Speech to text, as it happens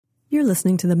You're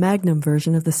listening to the Magnum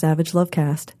version of the Savage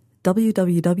Lovecast.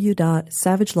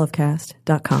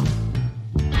 www.savagelovecast.com.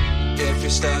 If you're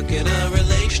stuck in a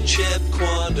relationship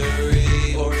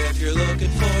quandary, or if you're looking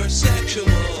for sexual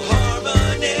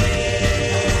harmony,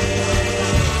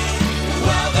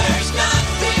 well, there's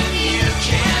nothing you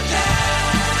can't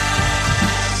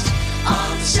ask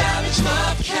on the Savage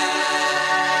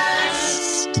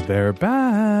Lovecast. They're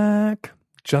back.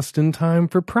 Just in time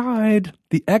for Pride.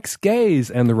 The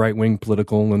ex-gays and the right-wing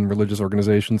political and religious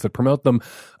organizations that promote them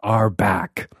are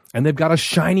back. And they've got a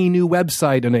shiny new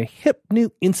website and a hip new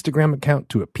Instagram account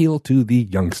to appeal to the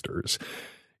youngsters.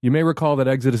 You may recall that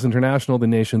Exodus International, the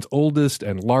nation's oldest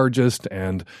and largest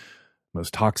and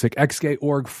most toxic ex-gay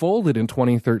org, folded in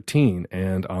 2013.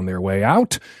 And on their way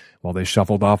out, while they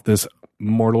shuffled off this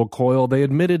mortal coil, they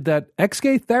admitted that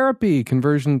ex-gay therapy,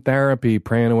 conversion therapy,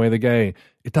 praying away the gay,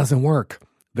 it doesn't work.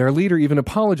 Their leader even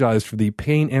apologized for the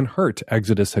pain and hurt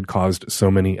Exodus had caused so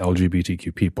many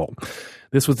LGBTQ people.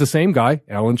 This was the same guy,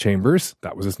 Alan Chambers,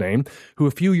 that was his name, who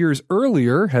a few years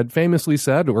earlier had famously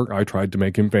said, or I tried to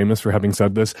make him famous for having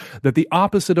said this, that the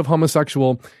opposite of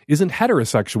homosexual isn't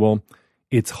heterosexual,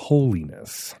 it's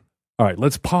holiness. All right,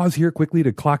 let's pause here quickly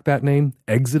to clock that name,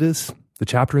 Exodus. The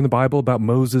chapter in the Bible about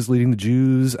Moses leading the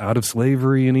Jews out of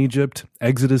slavery in Egypt.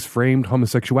 Exodus framed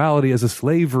homosexuality as a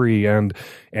slavery, and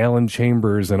Alan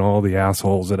Chambers and all the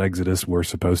assholes at Exodus were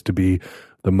supposed to be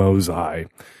the Mosai.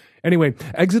 Anyway,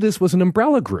 Exodus was an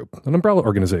umbrella group, an umbrella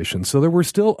organization, so there were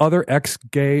still other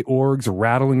ex-gay orgs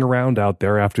rattling around out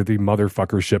there after the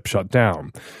motherfucker ship shut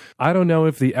down. I don't know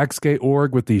if the ex-gay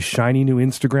org with the shiny new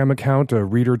Instagram account a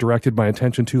reader directed my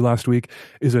attention to last week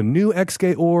is a new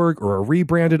ex-gay org or a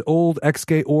rebranded old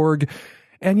ex-gay org.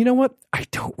 And you know what? I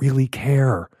don't really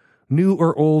care. New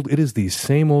or old, it is the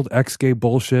same old ex-gay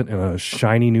bullshit in a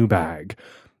shiny new bag.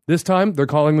 This time, they're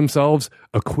calling themselves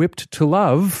Equipped to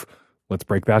Love. Let's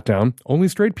break that down. Only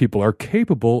straight people are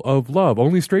capable of love.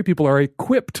 Only straight people are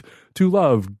equipped to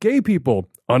love. Gay people,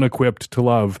 unequipped to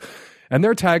love. And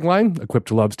their tagline, Equipped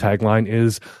to Love's tagline,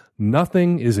 is,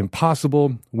 nothing is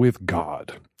impossible with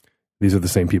God. These are the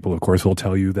same people, of course, who will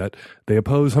tell you that they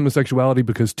oppose homosexuality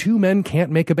because two men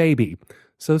can't make a baby.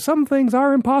 So some things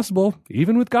are impossible,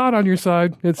 even with God on your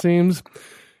side, it seems.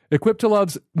 Equipped to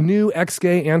Love's new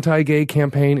ex-gay, anti-gay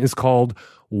campaign is called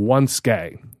Once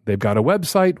Gay. They've got a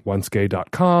website,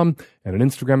 oncegay.com, and an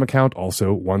Instagram account,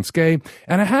 also Once Gay,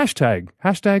 and a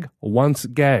hashtag Once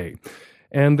Gay.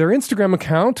 And their Instagram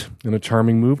account, in a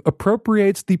charming move,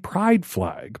 appropriates the pride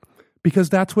flag, because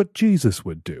that's what Jesus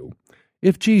would do,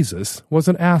 if Jesus was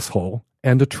an asshole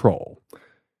and a troll.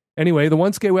 Anyway, the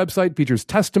Once Gay website features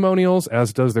testimonials,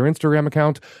 as does their Instagram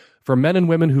account, from men and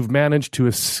women who've managed to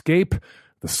escape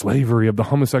the slavery of the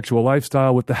homosexual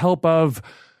lifestyle with the help of,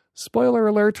 spoiler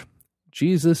alert,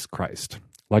 Jesus Christ.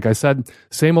 Like I said,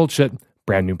 same old shit,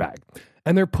 brand new bag.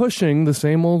 And they're pushing the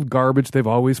same old garbage they've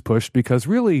always pushed because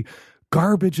really,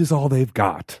 garbage is all they've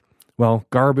got. Well,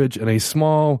 garbage in a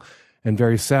small and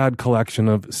very sad collection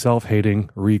of self-hating,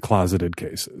 recloseted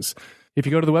cases. If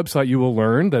you go to the website, you will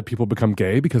learn that people become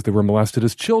gay because they were molested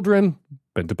as children,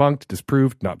 been debunked,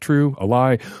 disproved, not true, a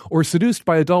lie, or seduced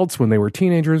by adults when they were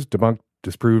teenagers, debunked,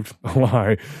 disproved, a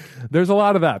lie. There's a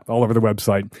lot of that all over the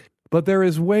website. But there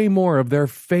is way more of their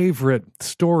favorite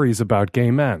stories about gay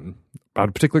men, about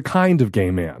a particular kind of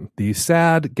gay man, the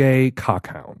sad gay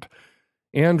cockhound.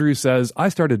 Andrew says, I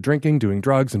started drinking, doing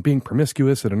drugs, and being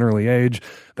promiscuous at an early age.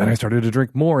 Then I started to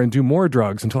drink more and do more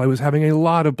drugs until I was having a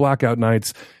lot of blackout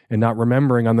nights and not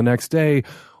remembering on the next day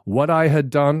what I had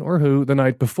done or who the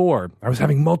night before. I was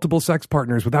having multiple sex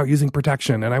partners without using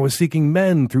protection, and I was seeking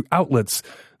men through outlets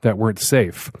that weren't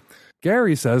safe.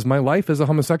 Gary says, my life as a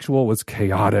homosexual was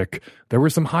chaotic. There were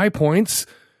some high points,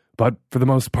 but for the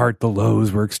most part, the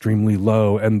lows were extremely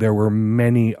low, and there were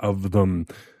many of them.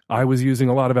 I was using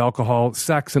a lot of alcohol,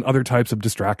 sex, and other types of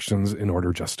distractions in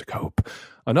order just to cope.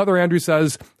 Another Andrew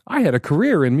says, I had a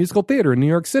career in musical theater in New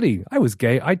York City. I was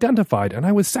gay identified, and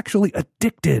I was sexually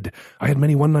addicted. I had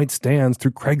many one-night stands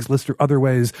through Craigslist or other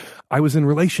ways. I was in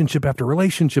relationship after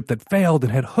relationship that failed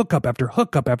and had hookup after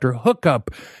hookup after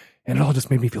hookup. And it all just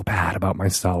made me feel bad about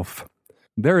myself.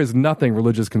 There is nothing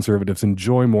religious conservatives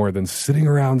enjoy more than sitting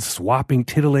around swapping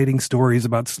titillating stories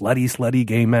about slutty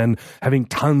gay men having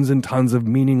tons and tons of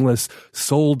meaningless,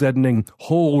 soul-deadening,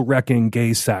 hole-wrecking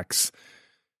gay sex.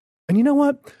 And you know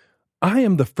what? I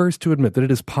am the first to admit that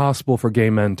it is possible for gay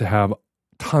men to have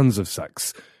tons of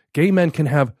sex. Gay men can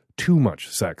have too much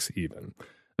sex, even.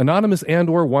 Anonymous and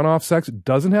or one-off sex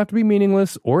doesn't have to be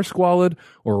meaningless or squalid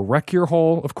or wreck your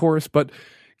hole, of course, but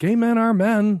gay men are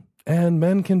men, and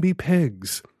men can be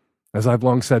pigs. As I've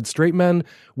long said, straight men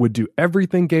would do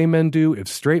everything gay men do if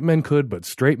straight men could, but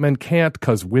straight men can't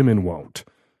because women won't.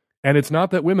 And it's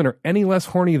not that women are any less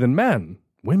horny than men.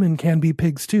 Women can be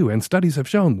pigs too, and studies have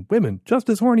shown women just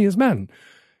as horny as men.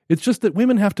 It's just that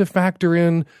women have to factor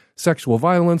in sexual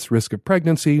violence, risk of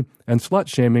pregnancy, and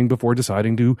slut-shaming before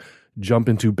deciding to jump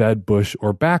into bed, bush,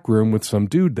 or back room with some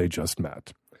dude they just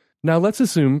met. Now, let's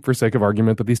assume, for sake of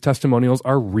argument, that these testimonials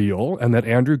are real and that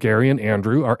Andrew, Gary, and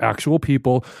Andrew are actual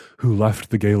people who left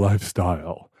the gay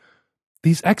lifestyle.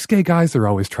 These ex-gay guys they're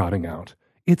always trotting out.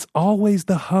 It's always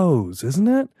the hoes, isn't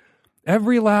it?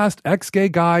 Every last ex-gay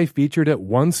guy featured at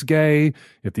Once Gay,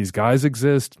 if these guys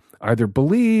exist, either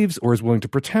believes or is willing to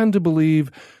pretend to believe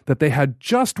that they had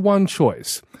just one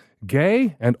choice,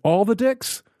 gay and all the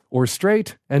dicks, or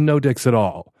straight and no dicks at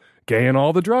all. Gay and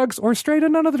all the drugs, or straight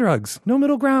and none of the drugs. No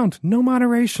middle ground, no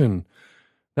moderation.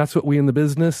 That's what we in the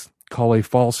business call a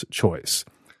false choice.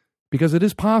 Because it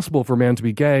is possible for a man to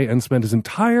be gay and spend his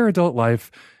entire adult life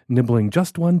nibbling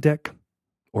just one dick,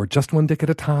 or just one dick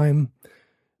at a time.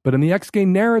 But in the ex-gay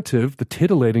narrative, the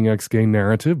titillating ex-gay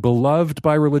narrative, beloved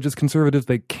by religious conservatives,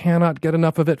 they cannot get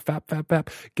enough of it. Fap.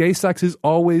 Gay sex is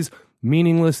always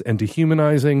meaningless and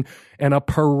dehumanizing and a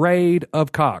parade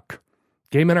of cock.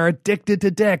 Gay men are addicted to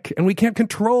dick, and we can't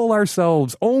control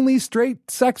ourselves. Only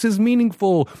straight sex is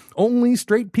meaningful. Only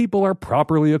straight people are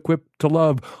properly equipped to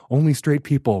love. Only straight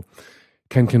people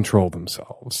can control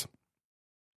themselves.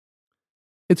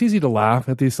 It's easy to laugh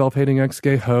at these self-hating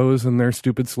ex-gay hoes and their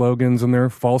stupid slogans and their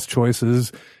false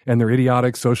choices and their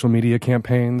idiotic social media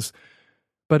campaigns.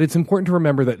 But it's important to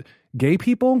remember that gay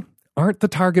people aren't the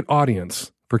target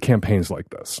audience for campaigns like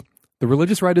this. The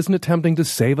religious right isn't attempting to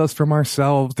save us from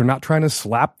ourselves. They're not trying to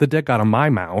slap the dick out of my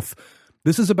mouth.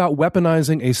 This is about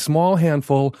weaponizing a small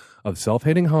handful of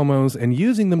self-hating homos and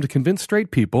using them to convince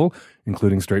straight people,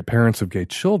 including straight parents of gay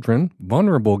children,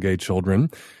 vulnerable gay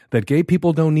children, that gay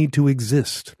people don't need to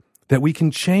exist, that we can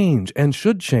change and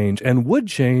should change and would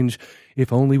change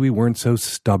if only we weren't so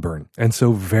stubborn and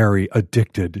so very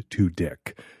addicted to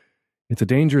dick. It's a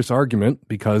dangerous argument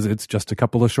because it's just a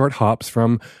couple of short hops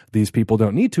from these people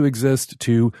don't need to exist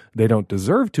to they don't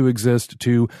deserve to exist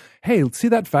to, hey, see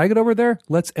that faggot over there?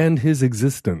 Let's end his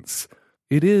existence.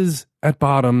 It is, at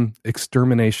bottom,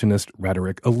 exterminationist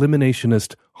rhetoric,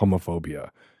 eliminationist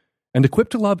homophobia. And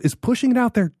Equipped to Love is pushing it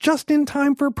out there just in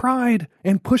time for Pride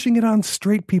and pushing it on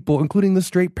straight people, including the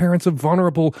straight parents of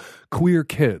vulnerable queer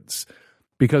kids.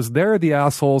 Because they're the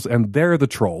assholes and they're the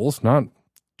trolls, not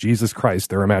Jesus Christ,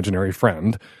 their imaginary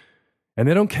friend, and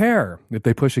they don't care if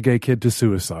they push a gay kid to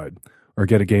suicide or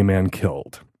get a gay man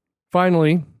killed.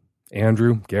 Finally,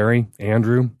 Andrew, Gary,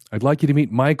 Andrew, I'd like you to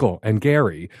meet Michael and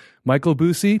Gary. Michael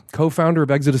Busey, co-founder of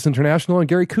Exodus International, and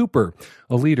Gary Cooper,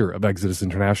 a leader of Exodus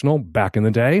International back in the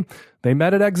day. They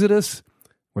met at Exodus,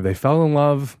 where they fell in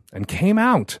love and came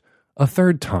out a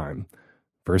third time.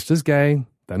 First as gay,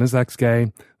 then as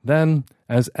ex-gay, then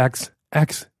as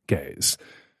ex-gays.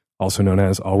 Also known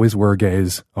as always were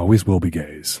gays, always will be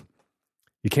gays.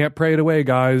 You can't pray it away,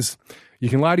 guys. You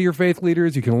can lie to your faith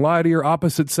leaders. You can lie to your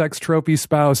opposite sex trophy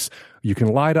spouse. You can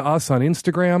lie to us on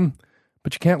Instagram,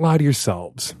 but you can't lie to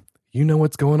yourselves. You know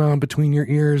what's going on between your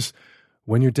ears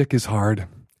when your dick is hard.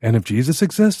 And if Jesus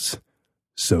exists,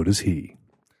 so does he.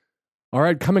 All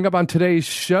right, coming up on today's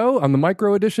show, on the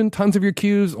micro edition, tons of your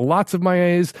Qs, lots of my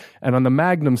A's, and on the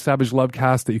Magnum Savage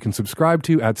Lovecast that you can subscribe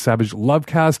to at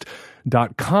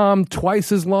savagelovecast.com.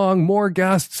 Twice as long, more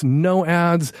guests, no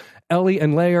ads. Ellie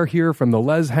and Leigh are here from the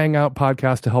Les Hangout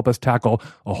podcast to help us tackle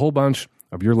a whole bunch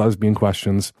of your lesbian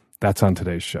questions. That's on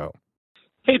today's show.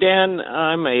 Hey, Dan.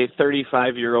 I'm a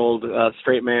 35-year-old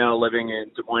straight male living in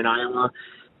Des Moines, Iowa,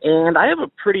 and I have a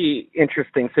pretty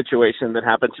interesting situation that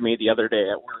happened to me the other day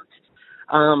at work.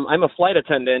 I'm a flight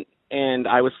attendant, and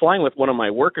I was flying with one of my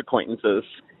work acquaintances,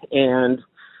 and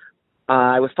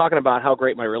I was talking about how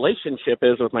great my relationship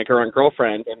is with my current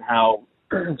girlfriend and how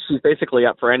she's basically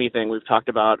up for anything. We've talked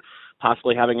about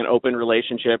possibly having an open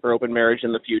relationship or open marriage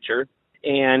in the future.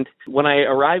 And when I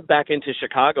arrived back into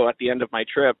Chicago at the end of my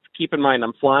trip, keep in mind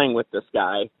I'm flying with this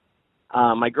guy,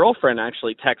 my girlfriend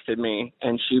actually texted me,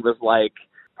 and she was like,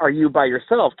 "Are you by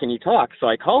yourself? Can you talk?" So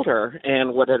I called her,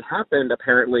 and what had happened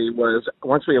apparently was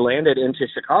once we landed into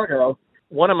Chicago,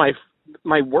 one of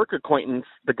my work acquaintance,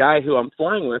 the guy who I'm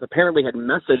flying with, apparently had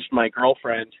messaged my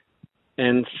girlfriend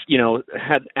and, you know,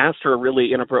 had asked her a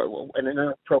really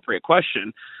inappropriate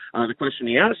question. The question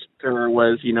he asked her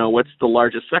was, you know, what's the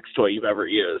largest sex toy you've ever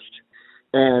used?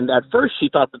 And at first she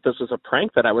thought that this was a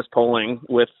prank that I was pulling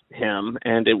with him,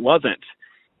 and it wasn't.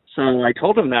 So I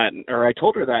told her that,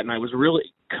 and I was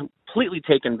really completely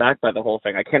taken back by the whole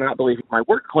thing. I cannot believe my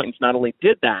work acquaintance not only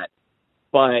did that,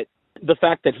 but the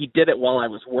fact that he did it while I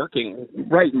was working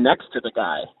right next to the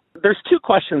guy. There's two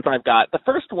questions I've got. The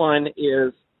first one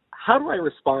is, how do I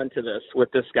respond to this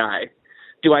with this guy?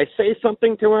 Do I say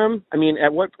something to him? I mean,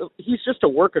 he's just a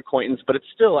work acquaintance, but it's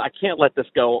still, I can't let this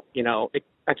go,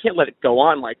 I can't let it go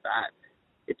on like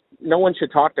that. No one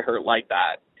should talk to her like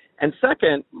that. And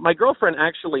second, my girlfriend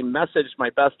actually messaged my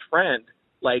best friend,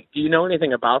 like, do you know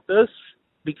anything about this?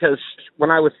 Because when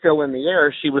I was still in the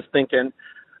air, she was thinking,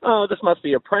 oh, this must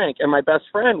be a prank. And my best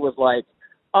friend was like,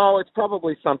 oh, it's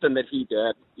probably something that he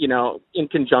did, in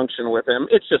conjunction with him.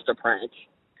 It's just a prank.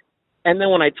 And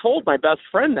then when I told my best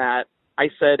friend that, I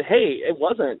said, hey, it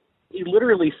wasn't. He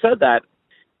literally said that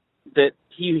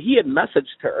he had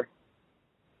messaged her.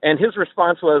 And his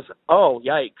response was, oh,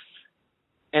 yikes.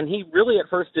 And he really at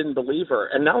first didn't believe her.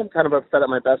 And now I'm kind of upset at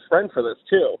my best friend for this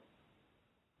too.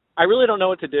 I really don't know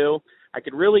what to do. I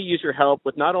could really use your help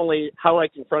with not only how I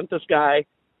confront this guy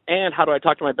and how do I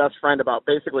talk to my best friend about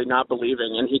basically not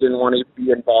believing and he didn't want to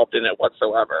be involved in it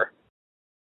whatsoever.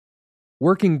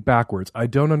 Working backwards, I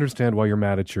don't understand why you're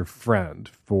mad at your friend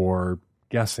for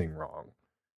guessing wrong.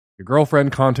 Your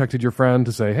girlfriend contacted your friend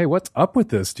to say, hey, what's up with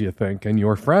this, do you think? And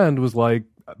your friend was like,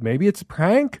 maybe it's a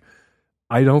prank?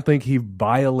 I don't think he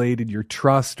violated your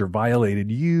trust or violated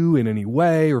you in any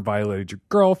way or violated your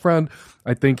girlfriend.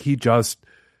 I think he just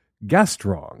guessed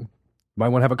wrong. You might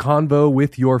want to have a convo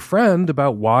with your friend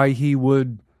about why he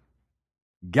would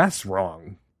guess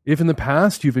wrong. If in the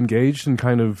past you've engaged in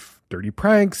kind of dirty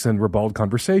pranks and ribald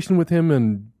conversation with him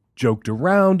and joked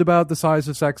around about the size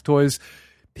of sex toys,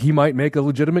 he might make a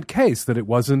legitimate case that it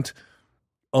wasn't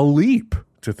a leap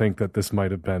to think that this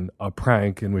might have been a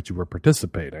prank in which you were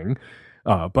participating.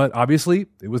 But obviously,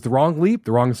 it was the wrong leap,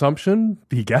 the wrong assumption.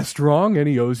 He guessed wrong, and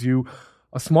he owes you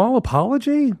a small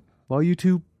apology while you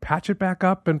two patch it back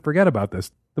up and forget about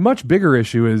this. The much bigger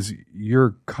issue is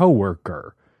your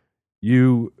coworker.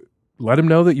 You let him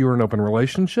know that you were in an open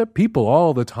relationship. People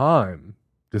all the time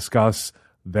discuss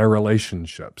their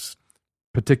relationships,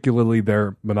 particularly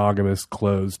their monogamous,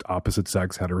 closed,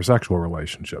 opposite-sex, heterosexual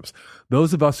relationships.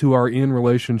 Those of us who are in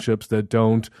relationships that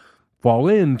don't fall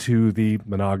into the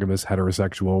monogamous,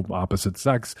 heterosexual,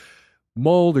 opposite-sex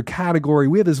mold or category,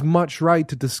 we have as much right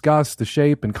to discuss the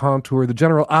shape and contour, the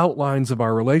general outlines of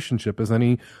our relationship as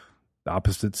any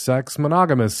opposite-sex,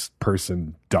 monogamous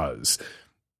person does.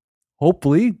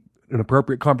 Hopefully, an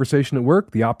appropriate conversation at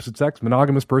work, the opposite sex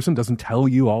monogamous person doesn't tell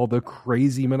you all the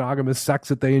crazy monogamous sex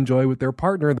that they enjoy with their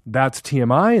partner. That's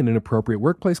TMI and an appropriate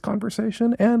workplace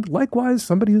conversation. And likewise,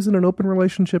 somebody who's in an open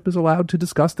relationship is allowed to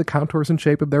discuss the contours and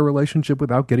shape of their relationship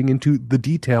without getting into the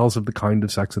details of the kind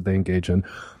of sex that they engage in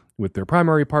with their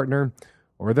primary partner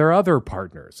or their other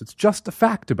partners. It's just a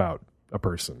fact about a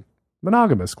person.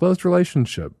 Monogamous, closed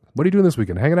relationship. What are you doing this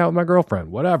weekend? Hanging out with my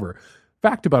girlfriend, whatever.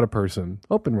 Fact about a person,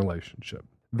 open relationship.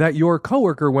 That your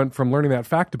coworker went from learning that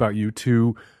fact about you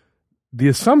to the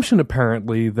assumption,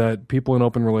 apparently, that people in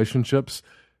open relationships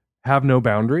have no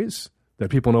boundaries, that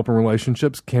people in open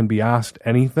relationships can be asked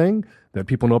anything, that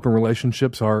people in open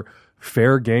relationships are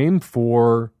fair game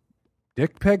for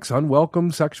dick pics,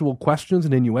 unwelcome sexual questions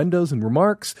and innuendos and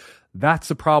remarks. That's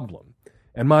a problem.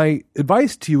 And my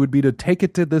advice to you would be to take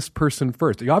it to this person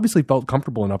first. You obviously felt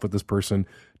comfortable enough with this person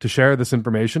to share this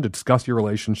information, to discuss your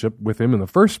relationship with him in the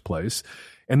first place.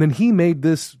 And then he made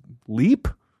this leap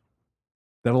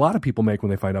that a lot of people make when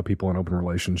they find out people in open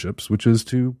relationships, which is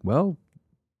to, well,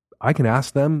 I can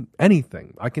ask them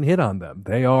anything. I can hit on them.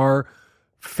 They are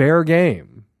fair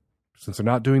game. Since they're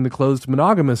not doing the closed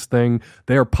monogamous thing,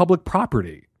 they are public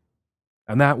property.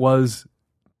 And that was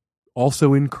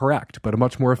also incorrect, but a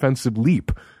much more offensive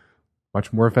leap,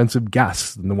 much more offensive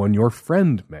guess than the one your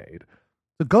friend made.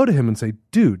 So go to him and say,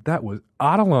 dude, that was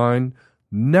out of line.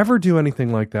 Never do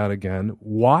anything like that again.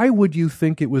 Why would you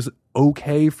think it was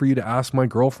okay for you to ask my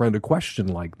girlfriend a question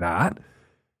like that?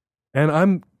 And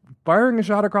I'm firing a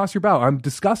shot across your bow. I'm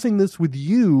discussing this with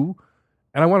you,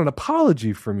 and I want an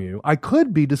apology from you. I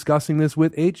could be discussing this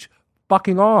with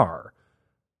H-fucking-R,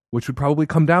 which would probably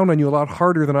come down on you a lot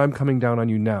harder than I'm coming down on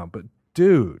you now. But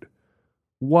dude,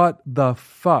 what the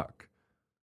fuck?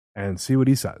 And see what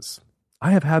he says.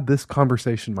 I have had this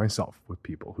conversation myself with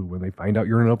people who, when they find out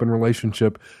you're in an open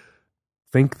relationship,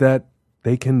 think that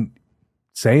they can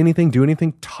say anything, do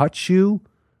anything, touch you.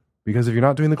 Because if you're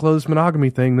not doing the closed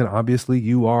monogamy thing, then obviously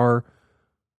you are,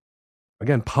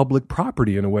 again, public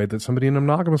property in a way that somebody in a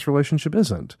monogamous relationship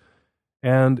isn't.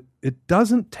 And it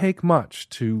doesn't take much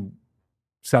to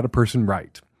set a person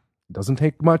right. It doesn't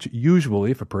take much, usually,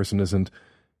 if a person isn't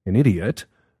an idiot,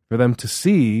 for them to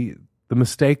see the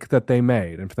mistake that they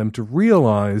made and for them to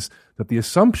realize that the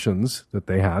assumptions that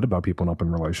they had about people in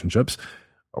open relationships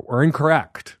were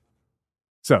incorrect.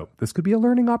 So this could be a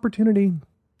learning opportunity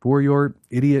for your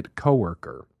idiot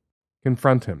coworker.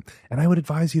 Confront him. And I would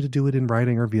advise you to do it in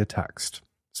writing or via text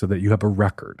so that you have a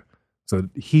record. So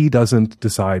he doesn't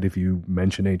decide if you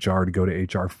mention HR to go to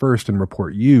HR first and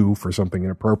report you for something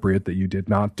inappropriate that you did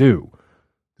not do.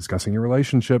 Discussing your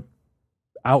relationship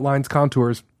outlines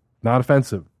contours, not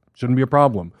offensive, shouldn't be a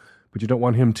problem. But you don't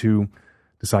want him to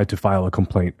decide to file a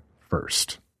complaint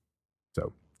first.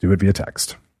 So do it via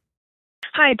text.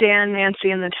 Hi, Dan, Nancy,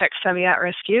 and the tech-savvy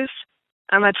at-risk youth.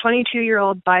 I'm a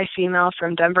 22-year-old bi-female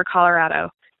from Denver, Colorado.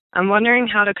 I'm wondering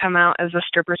how to come out as a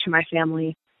stripper to my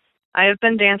family. I have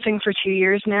been dancing for 2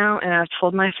 years now, and I've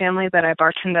told my family that I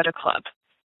bartend at a club.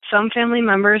 Some family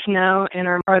members know and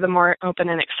are the more open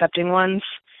and accepting ones,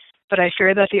 but I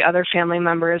fear that the other family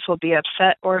members will be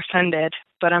upset or offended,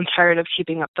 but I'm tired of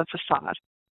keeping up the facade.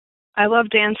 I love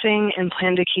dancing and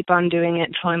plan to keep on doing it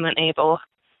until I'm unable.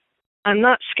 I'm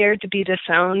not scared to be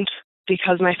disowned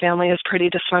because my family is pretty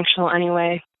dysfunctional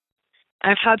anyway.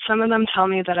 I've had some of them tell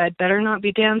me that I'd better not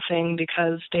be dancing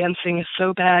because dancing is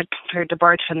so bad compared to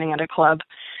bartending at a club,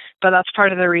 but that's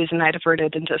part of the reason I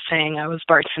diverted into saying I was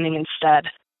bartending instead.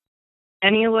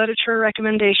 Any literature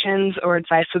recommendations or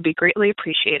advice would be greatly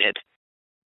appreciated.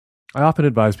 I often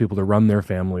advise people to run their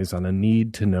families on a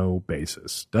need-to-know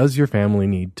basis. Does your family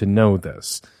need to know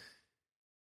this?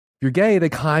 If you're gay, they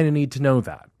kind of need to know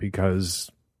that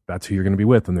because that's who you're going to be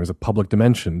with, and there's a public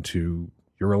dimension to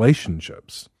your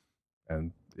relationships.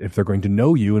 And if they're going to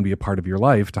know you and be a part of your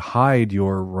life, to hide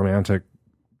your romantic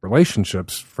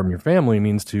relationships from your family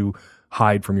means to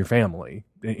hide from your family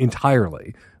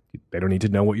entirely. They don't need to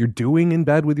know what you're doing in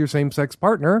bed with your same-sex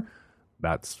partner.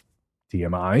 That's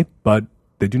TMI, but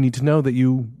they do need to know that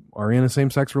you are in a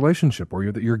same-sex relationship or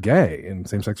that you're gay, and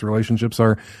same-sex relationships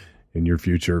are in your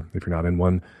future if you're not in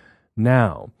one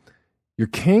now. Your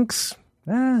kinks,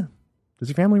 does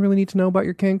your family really need to know about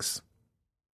your kinks?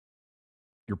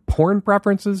 Your porn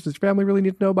preferences, does your family really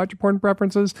need to know about your porn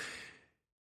preferences?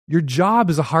 Your job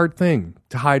is a hard thing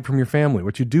to hide from your family.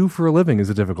 What you do for a living is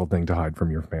a difficult thing to hide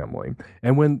from your family.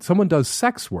 And when someone does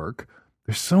sex work,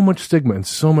 there's so much stigma and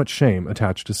so much shame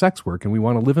attached to sex work. And we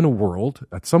want to live in a world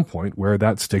at some point where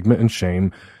that stigma and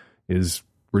shame is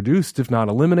reduced, if not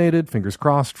eliminated, fingers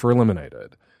crossed for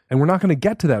eliminated. And we're not going to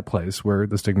get to that place where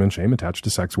the stigma and shame attached to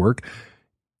sex work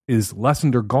is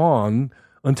lessened or gone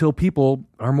until people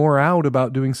are more out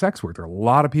about doing sex work. There are a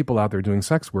lot of people out there doing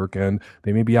sex work, and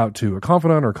they may be out to a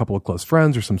confidant or a couple of close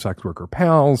friends or some sex worker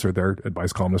pals or their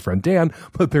advice columnist friend Dan,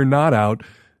 but they're not out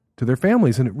to their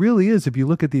families. And it really is, if you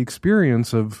look at the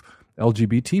experience of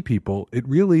LGBT people, it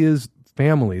really is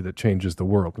family that changes the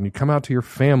world. When you come out to your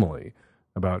family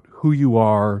about who you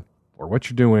are or what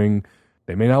you're doing,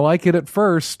 they may not like it at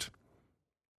first,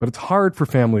 but it's hard for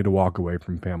family to walk away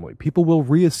from family. People will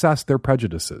reassess their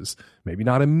prejudices. Maybe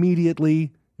not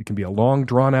immediately. It can be a long,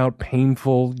 drawn-out,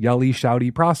 painful, yelly,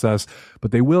 shouty process, but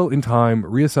they will, in time,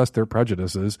 reassess their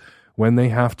prejudices when they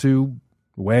have to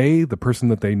weigh the person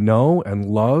that they know and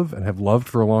love and have loved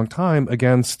for a long time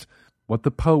against what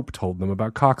the Pope told them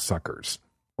about cocksuckers,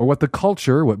 or what the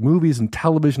culture, what movies and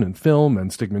television and film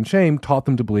and stigma and shame taught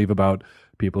them to believe about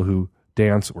people who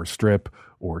dance or strip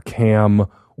or cam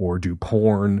or do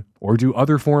porn, or do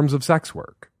other forms of sex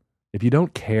work. If you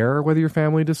don't care whether your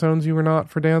family disowns you or not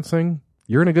for dancing,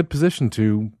 you're in a good position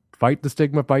to fight the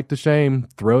stigma, fight the shame,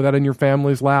 throw that in your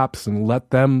family's laps and let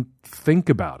them think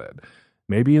about it.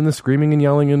 Maybe in the screaming and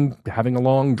yelling and having a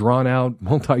long, drawn-out,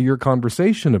 multi-year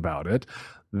conversation about it,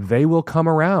 they will come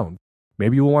around.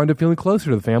 Maybe you will wind up feeling closer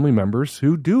to the family members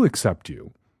who do accept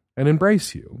you and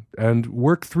embrace you and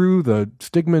work through the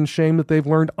stigma and shame that they've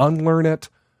learned, unlearn it,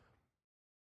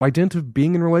 by dint of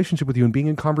being in relationship with you and being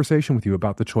in conversation with you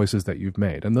about the choices that you've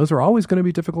made. And those are always going to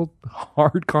be difficult,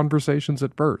 hard conversations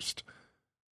at first.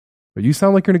 But you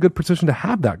sound like you're in a good position to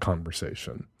have that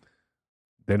conversation.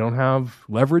 They don't have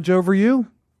leverage over you.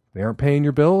 They aren't paying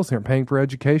your bills. They aren't paying for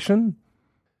education.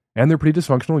 And they're pretty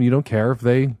dysfunctional, and you don't care if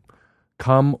they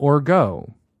come or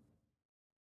go.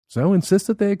 So insist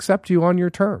that they accept you on your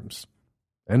terms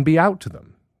and be out to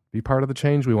them. Be part of the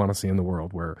change we want to see in the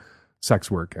world where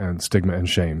sex work and stigma and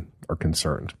shame are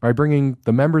concerned, by bringing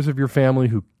the members of your family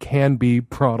who can be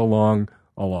brought along.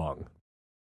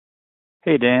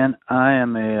 Hey, Dan. I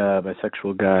am a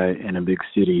bisexual guy in a big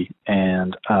city,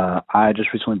 and I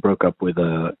just recently broke up with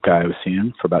a guy I was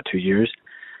seeing for about 2 years,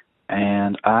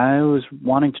 and I was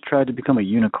wanting to try to become a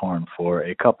unicorn for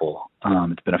a couple.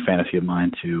 It's been a fantasy of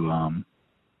mine to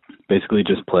basically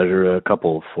just pleasure a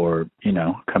couple for,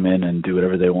 come in and do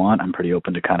whatever they want. I'm pretty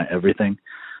open to kind of everything.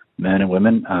 Men and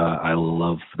women, I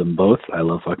love them both. I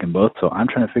love fucking both. So I'm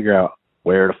trying to figure out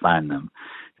where to find them.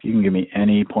 you can give me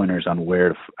any pointers on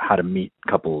how to meet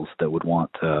couples that would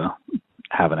want to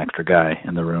have an extra guy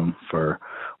in the room for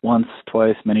once,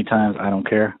 twice, many times, I don't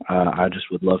care. I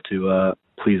just would love to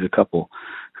please a couple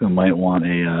who might want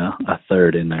a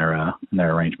third in their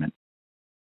arrangement.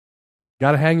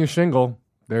 Got to hang your shingle.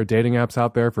 There are dating apps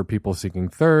out there for people seeking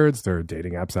thirds. There are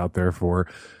dating apps out there for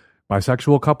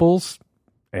bisexual couples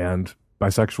and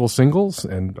bisexual singles,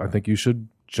 and I think you should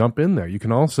jump in there. You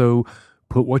can also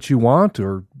put what you want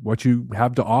or what you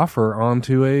have to offer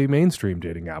onto a mainstream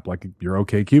dating app like your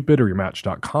OkCupid or your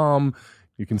Match.com.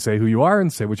 You can say who you are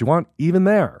and say what you want, even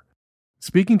there.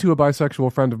 Speaking to a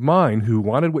bisexual friend of mine who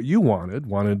wanted what you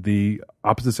wanted the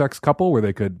opposite sex couple where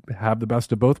they could have the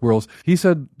best of both worlds, he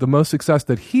said the most success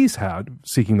that he's had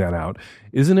seeking that out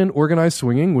isn't in organized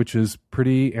swinging, which is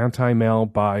pretty anti-male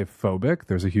biphobic.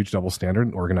 There's a huge double standard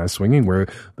in organized swinging where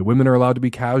the women are allowed to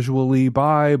be casually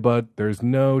bi, but there's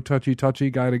no touchy-touchy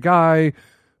guy-to-guy.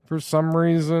 For some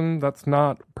reason, that's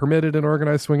not permitted in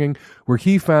organized swinging, where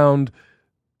he found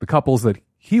the couples that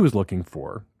he was looking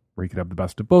for, where he could have the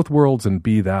best of both worlds and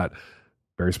be that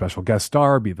very special guest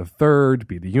star, be the third,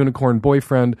 be the unicorn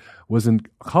boyfriend, was in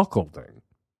cuckolding.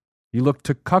 He looked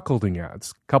to cuckolding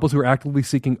ads, couples who are actively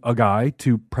seeking a guy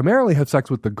to primarily have sex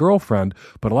with the girlfriend,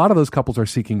 but a lot of those couples are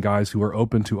seeking guys who are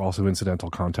open to also incidental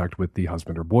contact with the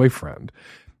husband or boyfriend.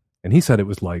 And he said it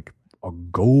was like a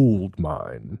gold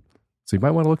mine. So you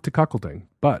might want to look to cuckolding.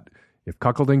 But if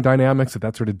cuckolding dynamics, if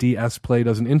that sort of DS play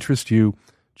doesn't interest you,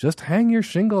 just hang your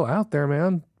shingle out there,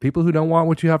 man. People who don't want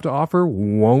what you have to offer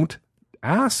won't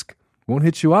ask, won't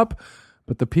hit you up.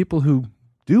 But the people who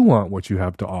do want what you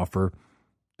have to offer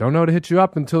don't know to hit you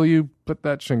up until you put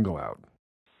that shingle out.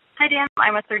 Hi, Dan.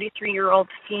 I'm a 33-year-old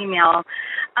female.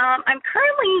 I'm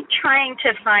currently trying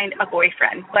to find a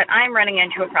boyfriend, but I'm running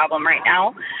into a problem right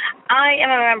now. I am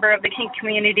a member of the kink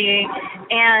community,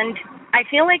 and I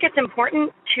feel like it's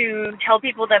important to tell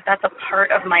people that that's a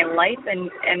part of my life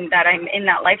and that I'm in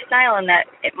that lifestyle and that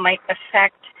it might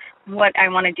affect what I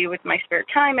want to do with my spare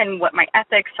time and what my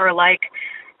ethics are like.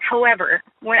 However,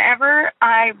 whenever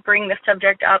I bring the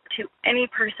subject up to any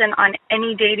person on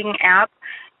any dating app,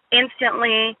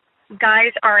 instantly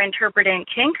guys are interpreting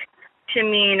kink to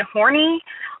mean horny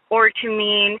or to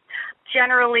mean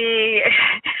generally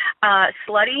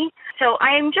slutty. So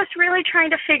I'm just really trying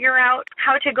to figure out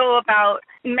how to go about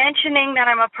mentioning that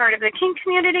I'm a part of the kink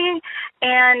community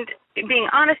and being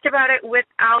honest about it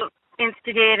without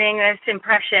instigating this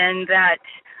impression that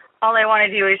all I want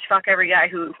to do is fuck every guy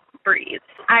who breathes.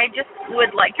 I just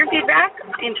would like your feedback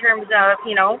in terms of,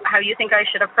 how you think I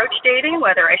should approach dating,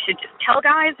 whether I should just tell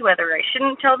guys, whether I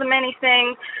shouldn't tell them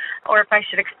anything, or if I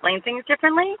should explain things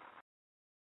differently.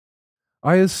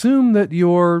 I assume that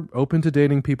you're open to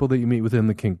dating people that you meet within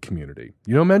the kink community.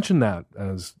 You don't mention that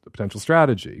as a potential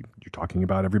strategy. You're talking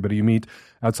about everybody you meet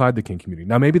outside the kink community.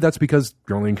 Now, maybe that's because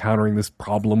you're only encountering this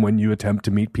problem when you attempt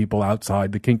to meet people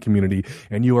outside the kink community,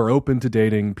 and you are open to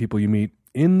dating people you meet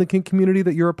in the kink community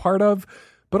that you're a part of,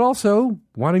 but also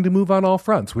wanting to move on all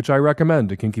fronts, which I recommend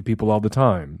to kinky people all the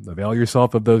time. Avail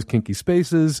yourself of those kinky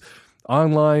spaces,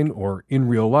 online or in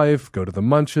real life. Go to the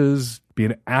munches, be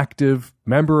an active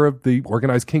member of the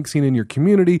organized kink scene in your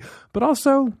community, but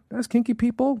also, as kinky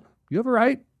people, you have a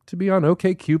right to be on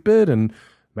OkCupid and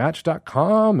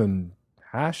Match.com and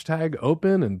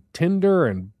 #open and Tinder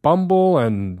and Bumble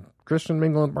and Christian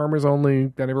Mingle and Farmers Only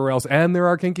and everywhere else. And there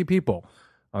are kinky people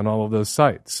on all of those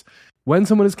sites. When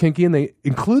someone is kinky and they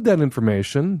include that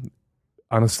information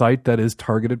on a site that is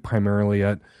targeted primarily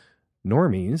at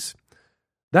normies,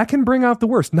 that can bring out the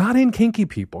worst. Not in kinky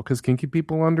people, because kinky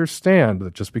people understand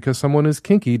that just because someone is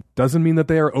kinky doesn't mean that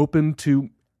they are open to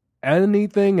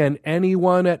anything and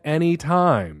anyone at any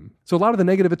time. So a lot of the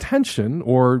negative attention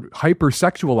or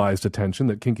hyper-sexualized attention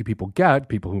that kinky people get,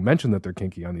 people who mention that they're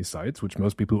kinky on these sites, which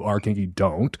most people who are kinky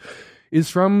don't, is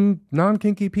from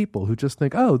non-kinky people who just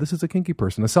think, oh, this is a kinky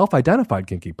person, a self-identified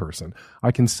kinky person.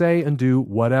 I can say and do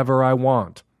whatever I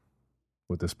want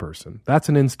with this person. That's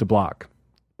an insta-block.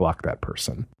 Block that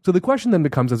person. So the question then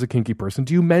becomes, as a kinky person,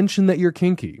 do you mention that you're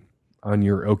kinky on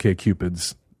your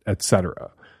OkCupids,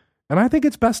 etc.? And I think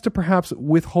it's best to perhaps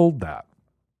withhold that.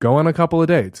 Go on a couple of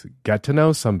dates. Get to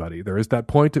know somebody. There is that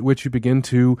point at which you begin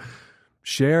to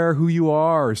share who you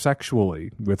are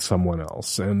sexually with someone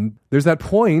else. And there's that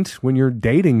point when you're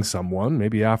dating someone,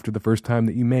 maybe after the first time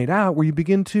that you made out, where you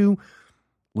begin to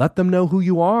let them know who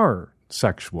you are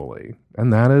sexually.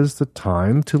 And that is the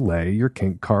time to lay your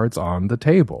kink cards on the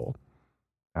table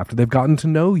after they've gotten to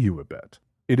know you a bit.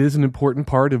 It is an important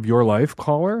part of your life,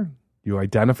 caller. You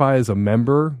identify as a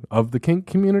member of the kink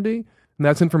community, and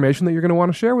that's information that you're going to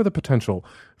want to share with a potential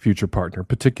future partner,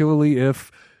 particularly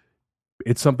if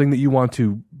it's something that you want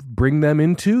to bring them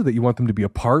into, that you want them to be a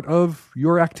part of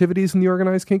your activities in the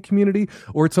organized kink community,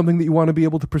 or it's something that you want to be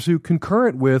able to pursue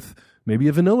concurrent with maybe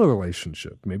a vanilla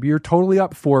relationship. Maybe you're totally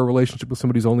up for a relationship with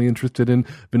somebody who's only interested in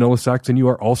vanilla sex and you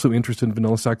are also interested in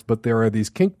vanilla sex, but there are these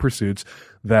kink pursuits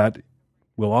that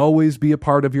will always be a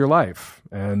part of your life.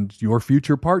 And your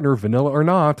future partner, vanilla or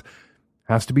not,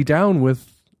 has to be down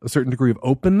with a certain degree of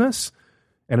openness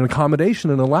and an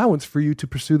accommodation and allowance for you to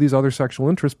pursue these other sexual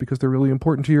interests because they're really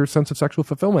important to your sense of sexual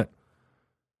fulfillment.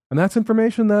 And that's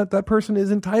information that that person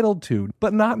is entitled to,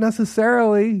 but not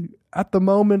necessarily at the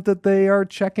moment that they are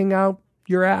checking out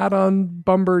your ad on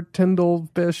Bumble, Tinder,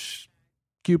 Fish,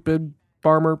 Cupid,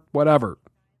 Farmer, whatever.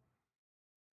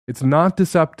 It's not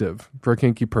deceptive for a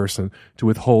kinky person to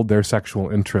withhold their sexual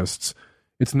interests.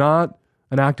 It's not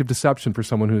an act of deception for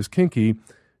someone who is kinky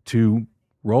to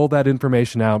roll that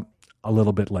information out a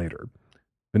little bit later.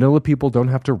 Vanilla people don't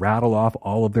have to rattle off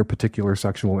all of their particular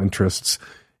sexual interests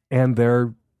and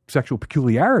their sexual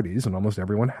peculiarities, and almost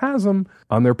everyone has them,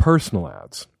 on their personal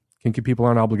ads. Kinky people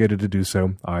aren't obligated to do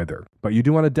so either. But you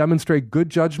do want to demonstrate good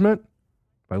judgment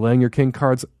by laying your kink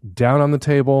cards down on the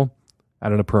table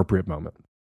at an appropriate moment.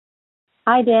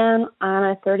 Hi, Dan. I'm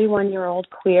a 31-year-old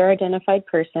queer-identified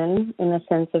person in the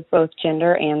sense of both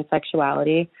gender and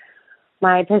sexuality.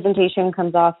 My presentation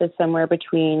comes off as somewhere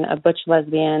between a butch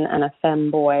lesbian and a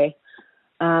femme boy.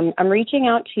 I'm reaching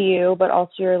out to you, but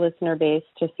also your listener base,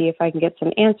 to see if I can get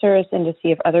some answers and to see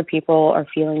if other people are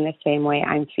feeling the same way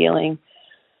I'm feeling.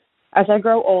 As I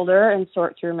grow older and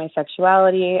sort through my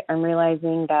sexuality, I'm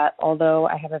realizing that although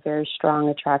I have a very strong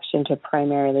attraction to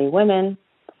primarily women,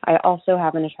 I also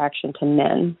have an attraction to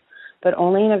men, but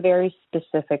only in a very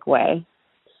specific way.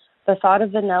 The thought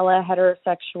of vanilla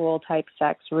heterosexual type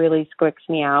sex really squicks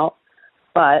me out,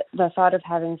 but the thought of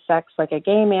having sex like a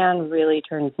gay man really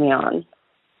turns me on.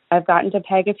 I've gotten to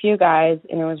peg a few guys,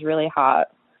 and it was really hot.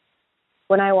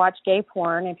 When I watch gay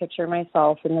porn, I picture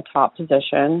myself in the top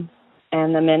position,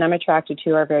 and the men I'm attracted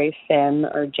to are very femme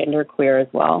or gender queer as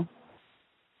well.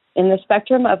 In the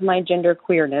spectrum of my gender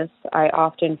queerness, I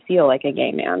often feel like a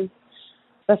gay man.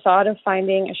 The thought of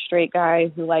finding a straight guy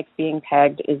who likes being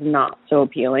pegged is not so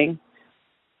appealing.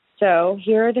 So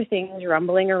here are the things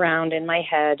rumbling around in my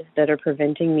head that are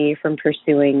preventing me from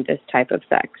pursuing this type of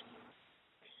sex.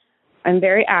 I'm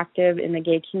very active in the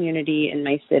gay community in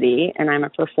my city, and I'm a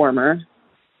performer.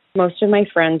 Most of my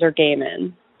friends are gay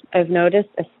men. I've noticed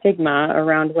a stigma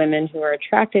around women who are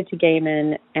attracted to gay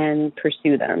men and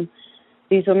pursue them.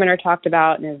 These women are talked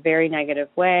about in a very negative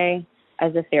way,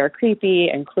 as if they are creepy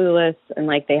and clueless and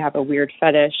like they have a weird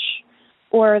fetish,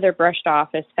 or they're brushed off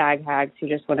as fag hags who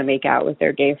just want to make out with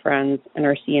their gay friends and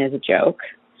are seen as a joke.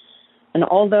 And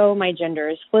although my gender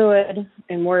is fluid,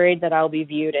 I'm worried that I'll be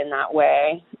viewed in that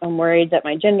way. I'm worried that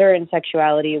my gender and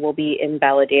sexuality will be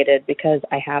invalidated because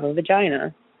I have a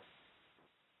vagina.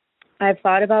 I've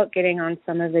thought about getting on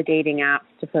some of the dating apps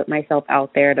to put myself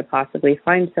out there to possibly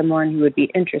find someone who would be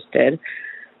interested.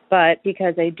 But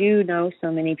because I do know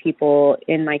so many people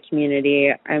in my community,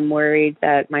 I'm worried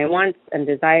that my wants and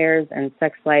desires and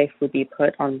sex life would be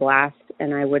put on blast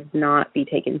and I would not be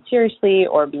taken seriously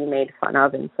or be made fun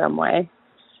of in some way.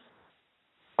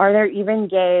 Are there even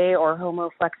gay or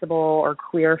homo-flexible or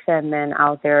queer femme men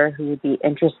out there who would be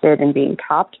interested in being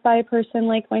topped by a person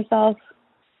like myself?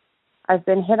 I've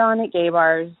been hit on at gay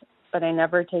bars, but I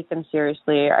never take them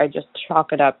seriously. I just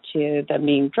chalk it up to them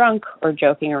being drunk or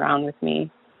joking around with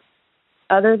me.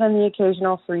 Other than the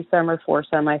occasional threesome or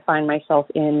foursome I find myself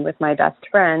in with my best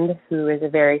friend, who is a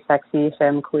very sexy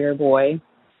femme queer boy,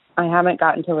 I haven't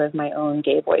gotten to live my own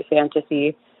gay boy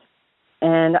fantasy,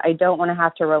 and I don't want to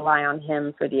have to rely on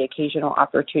him for the occasional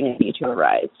opportunity to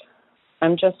arise.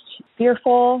 I'm just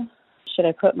fearful. Should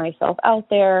I put myself out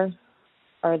there?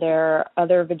 Are there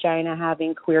other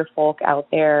vagina-having queer folk out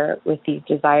there with these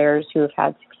desires who have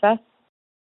had success?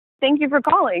 Thank you for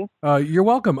calling. You're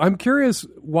welcome. I'm curious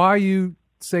why you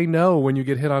say no when you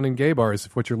get hit on in gay bars,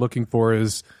 if what you're looking for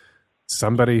is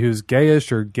somebody who's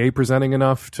gayish or gay presenting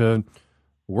enough to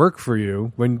work for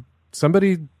you. When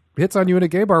somebody hits on you in a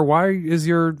gay bar, why is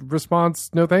your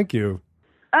response no thank you?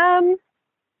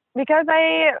 Because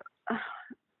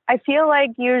I feel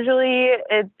like usually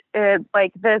it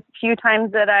like the few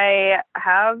times that I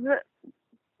have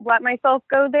let myself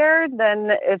go there, then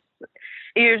it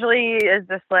usually is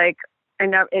just like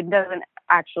it doesn't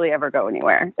actually ever go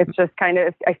anywhere. It's just kind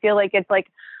of, I feel like it's like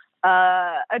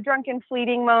a drunken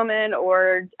fleeting moment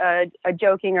or a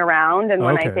joking around, and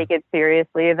when I take it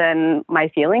seriously, then my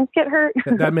feelings get hurt.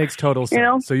 That makes total sense. You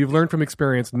know? So you've learned from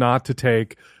experience not to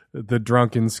take the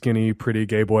drunken, skinny, pretty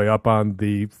gay boy up on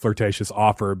the flirtatious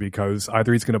offer because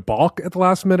either he's going to balk at the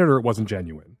last minute or it wasn't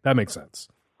genuine. That makes sense.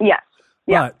 Yes.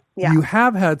 Yeah. But you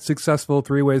have had successful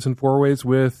 3-ways and 4-ways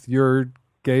with your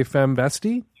gay femme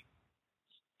bestie?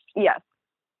 Yes.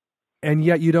 And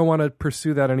yet you don't want to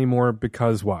pursue that anymore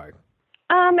because why?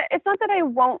 It's not that I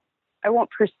won't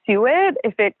pursue it.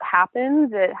 If it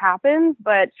happens, it happens.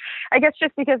 But I guess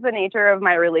just because the nature of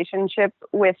my relationship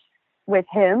with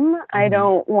him, I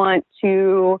don't want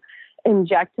to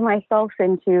inject myself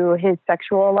into his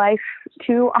sexual life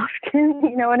too often.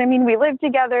 You know what I mean? We live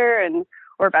together and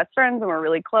we're best friends and we're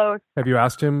really close. Have you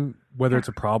asked him whether it's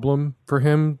a problem for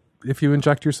him if you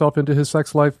inject yourself into his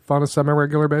sex life on a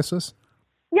semi-regular basis?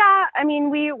 Yeah, I mean,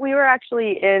 we were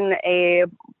actually in a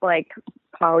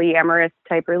polyamorous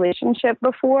type relationship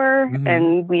before,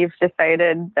 and we've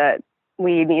decided that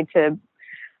we need to,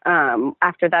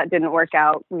 after that didn't work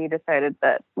out, we decided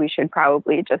that we should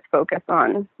probably just focus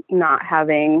on not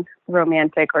having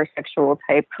romantic or sexual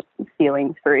type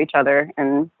feelings for each other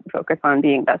and focus on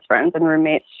being best friends and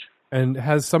roommates. And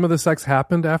has some of the sex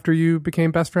happened after you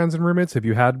became best friends and roommates? Have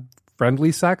you had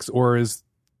friendly sex, or is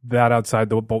that outside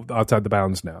the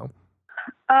bounds now?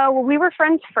 Well, we were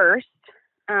friends first.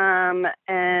 And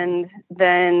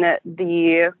then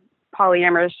the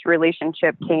polyamorous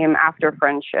relationship came after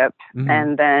friendship.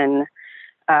 And then,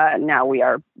 now we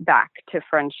are back to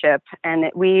friendship,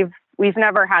 and we've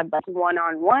never had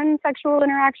one-on-one sexual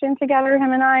interaction together,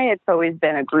 him and I. It's always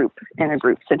been a group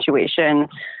situation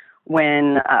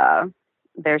when,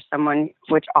 there's someone,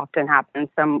 which often happens,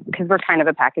 because we're kind of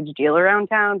a package deal around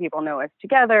town. People know us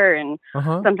together, and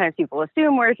sometimes people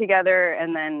assume we're together,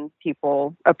 and then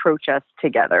people approach us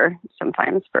together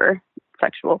sometimes for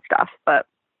sexual stuff. But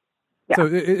yeah. So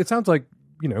it sounds like,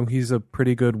 he's a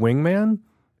pretty good wingman.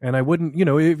 And I wouldn't,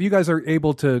 if you guys are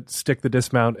able to stick the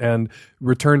dismount and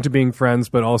return to being friends,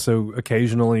 but also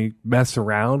occasionally mess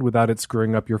around without it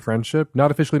screwing up your friendship,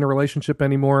 not officially in a relationship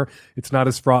anymore. It's not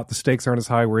as fraught. The stakes aren't as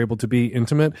high. We're able to be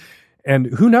intimate. And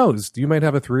who knows? You might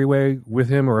have a 3-way with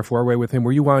him or a 4-way with him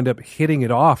where you wind up hitting it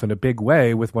off in a big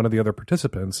way with one of the other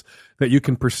participants that you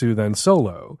can pursue then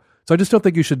solo. So I just don't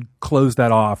think you should close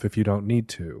that off if you don't need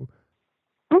to.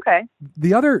 Okay.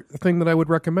 The other thing that I would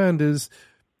recommend is,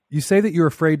 you say that you're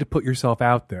afraid to put yourself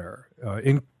out there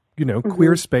in,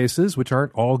 queer spaces, which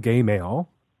aren't all gay male,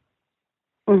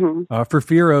 for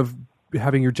fear of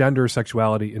having your gender or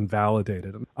sexuality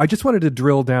invalidated. I just wanted to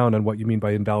drill down on what you mean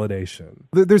by invalidation.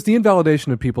 There's the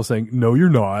invalidation of people saying, no, you're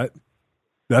not.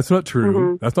 That's not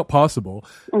true. That's not possible.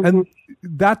 And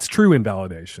that's true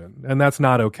invalidation, and that's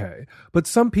not okay. But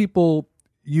some people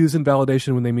use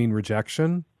invalidation when they mean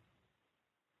rejection.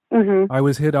 I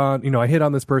was hit on, I hit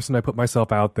on this person, I put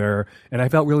myself out there, and I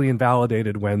felt really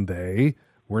invalidated when they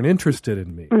weren't interested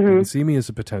in me. They didn't see me as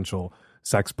a potential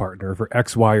sex partner for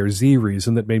X, Y, or Z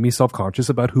reason that made me self-conscious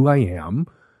about who I am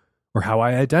or how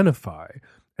I identify.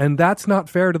 And that's not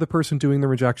fair to the person doing the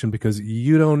rejection, because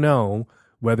you don't know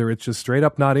whether it's just straight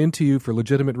up not into you for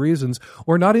legitimate reasons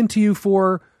or not into you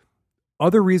for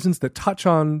other reasons that touch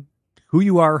on who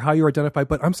you are, how you identify.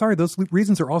 But I'm sorry, those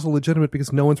reasons are also legitimate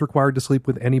because no one's required to sleep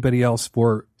with anybody else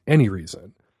for any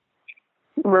reason.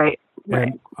 Right.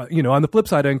 And, on the flip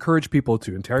side, I encourage people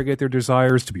to interrogate their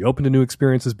desires, to be open to new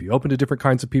experiences, be open to different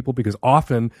kinds of people, because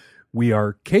often we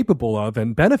are capable of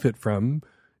and benefit from,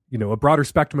 a broader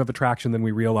spectrum of attraction than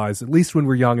we realize, at least when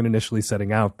we're young and initially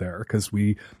setting out there, because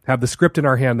we have the script in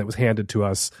our hand that was handed to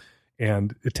us.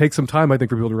 And it takes some time, I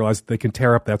think, for people to realize that they can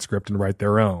tear up that script and write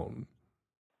their own.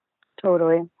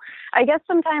 Totally. I guess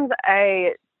sometimes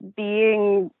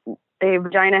being a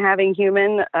vagina-having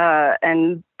human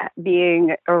and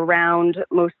being around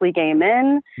mostly gay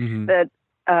men, that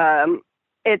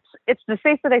it's the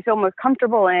space that I feel most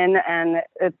comfortable in, and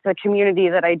it's a community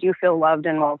that I do feel loved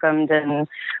and welcomed, and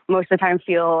most of the time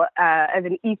feel as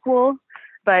an equal.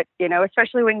 But,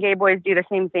 especially when gay boys do the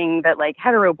same thing that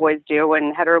hetero boys do,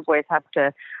 when hetero boys have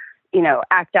to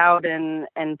act out and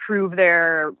prove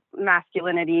their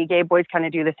masculinity, gay boys kind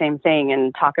of do the same thing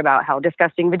and talk about how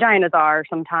disgusting vaginas are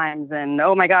sometimes, and,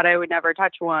 oh my God, I would never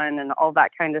touch one, and all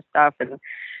that kind of stuff. And,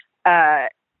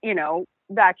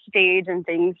 backstage and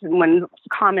things, when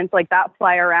comments like that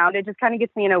fly around, it just kind of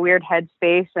gets me in a weird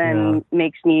headspace and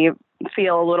makes me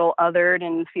feel a little othered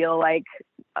and feel like,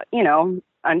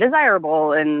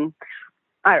 undesirable. And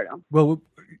I don't know. Well,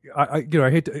 I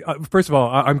hate to, first of all,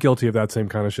 I'm guilty of that same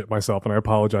kind of shit myself, and I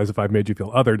apologize if I've made you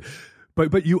feel othered,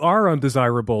 but you are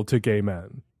undesirable to gay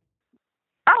men.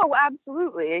 Oh,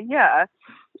 absolutely. Yeah.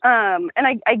 And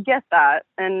I get that.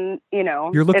 And,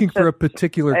 you're looking for a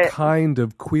particular kind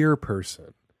of queer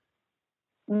person.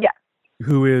 Yeah.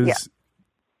 Who is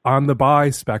on the bi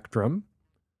spectrum,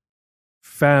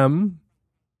 femme,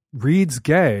 reads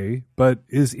gay, but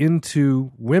is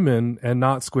into women and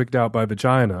not squicked out by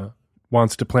vagina,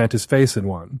 wants to plant his face in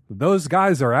one. Those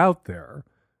guys are out there.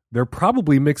 They're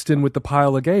probably mixed in with the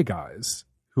pile of gay guys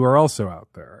who are also out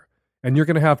there. And you're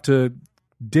going to have to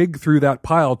dig through that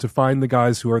pile to find the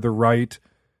guys who are the right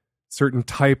certain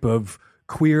type of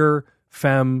queer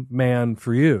femme man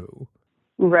for you.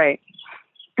 Right.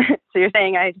 So you're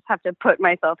saying I just have to put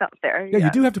myself out there. Yeah,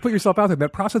 you do have to put yourself out there.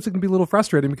 That process can be a little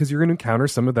frustrating because you're going to encounter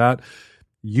some of that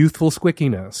youthful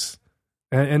squickiness.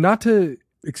 And not to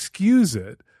excuse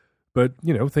it, but,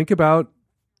 think about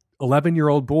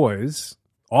 11-year-old boys.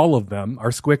 All of them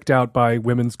are squicked out by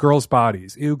girls'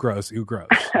 bodies. Ew, gross,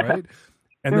 right?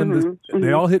 And then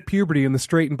they all hit puberty, and the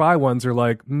straight and bi ones are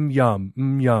like, yum,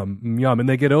 yum, yum. And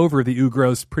they get over the ew,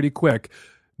 gross pretty quick.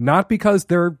 Not because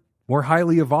they're more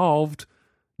highly evolved,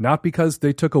 not because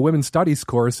they took a women's studies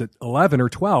course at 11 or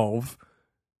 12,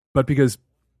 but because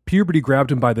puberty grabbed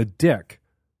them by the dick.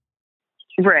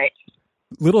 Right.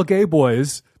 Little gay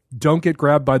boys don't get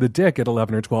grabbed by the dick at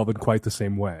 11 or 12 in quite the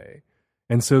same way.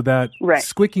 And so that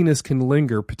squickiness can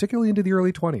linger, particularly into the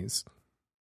early 20s.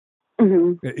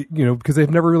 Because they've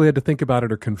never really had to think about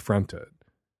it or confront it.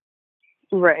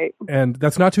 Right. And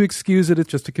that's not to excuse it,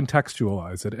 it's just to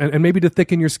contextualize it. And maybe to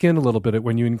thicken your skin a little bit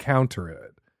when you encounter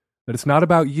it. That it's not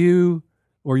about you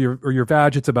or your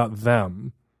vag, it's about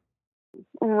them.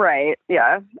 Right.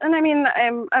 Yeah. And I mean,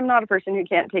 I'm not a person who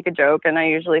can't take a joke, and I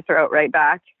usually throw it right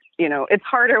back. It's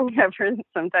harder whenever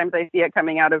sometimes I see it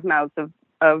coming out of mouths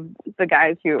of the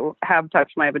guys who have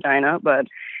touched my vagina, but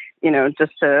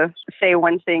just to say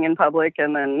one thing in public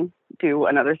and then do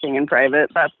another thing in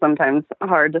private, that's sometimes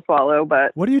hard to swallow.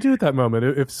 But what do you do at that moment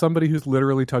if somebody who's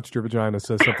literally touched your vagina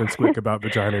says something squick about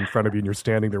vagina in front of you and you're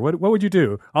standing there? What would you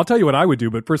do? I'll tell you what I would do,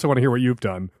 but first I want to hear what you've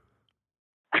done.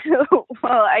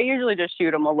 Well, I usually just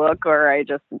shoot them a look, or I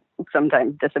just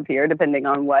sometimes disappear depending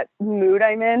on what mood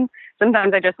I'm in.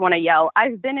 Sometimes I just want to yell,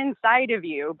 "I've been inside of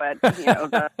you," but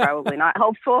that's probably not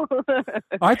helpful.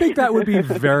 I think that would be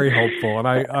very helpful, and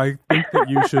I think that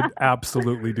you should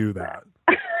absolutely do that.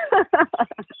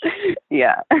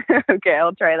 Yeah. Okay,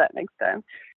 I'll try that next time.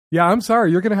 Yeah, I'm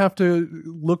sorry. You're going to have to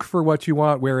look for what you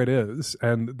want where it is,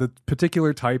 and the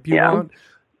particular type you want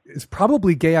is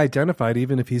probably gay identified,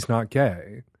 even if he's not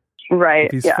gay. Right.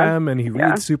 If he's femme and he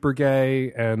reads super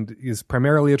gay and is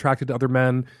primarily attracted to other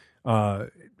men, to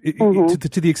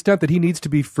the extent that he needs to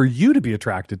be for you to be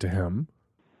attracted to him.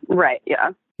 Right.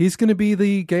 Yeah. He's going to be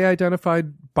the gay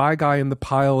identified bi guy in the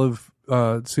pile of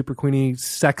super queeny,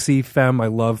 sexy femme. I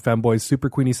love femboys, super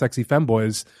queeny, sexy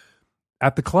femboys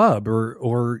at the club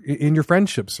or in your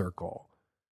friendship circle.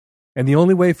 And the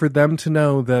only way for them to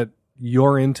know that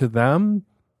you're into them,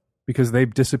 because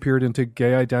they've disappeared into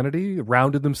gay identity,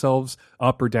 rounded themselves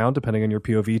up or down, depending on your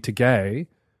POV, to gay,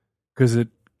 because it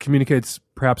communicates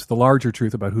perhaps the larger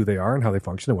truth about who they are and how they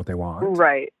function and what they want.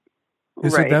 Right.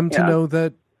 Is for them to know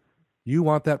that you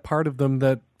want that part of them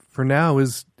that for now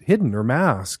is hidden or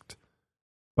masked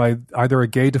by either a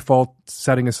gay default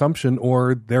setting assumption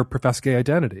or their professed gay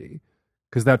identity,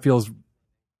 because that feels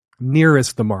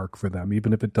nearest the mark for them,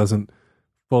 even if it doesn't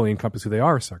fully encompass who they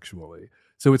are sexually.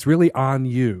 So it's really on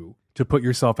you to put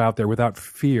yourself out there without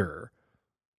fear.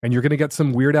 And you're going to get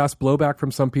some weird-ass blowback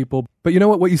from some people. But you know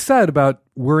what? What you said about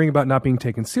worrying about not being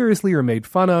taken seriously or made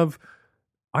fun of,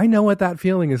 I know what that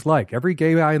feeling is like. Every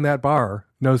gay guy in that bar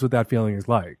knows what that feeling is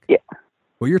like. Yeah.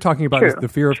 What you're talking about is the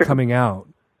fear of coming out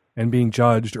and being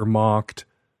judged or mocked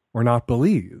or not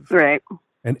believed. Right.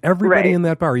 And everybody in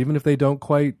that bar, even if they don't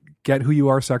quite get who you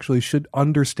are sexually, should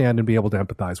understand and be able to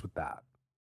empathize with that.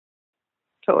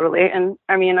 Totally. And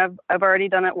I mean, I've already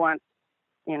done it once,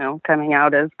 coming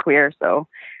out as queer. So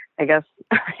I guess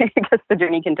the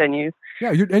journey continues.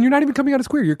 Yeah. You're not even coming out as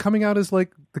queer. You're coming out as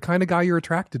like the kind of guy you're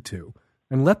attracted to,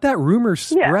 and let that rumor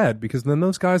spread, because then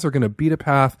those guys are going to beat a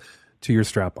path to your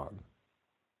strap on.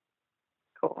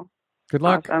 Cool. Good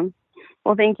luck. Awesome.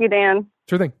 Well, thank you, Dan.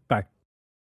 Sure thing. Bye.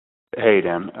 Hey,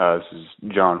 Dan. This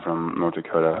is John from North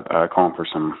Dakota, calling for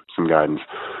some guidance.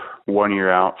 1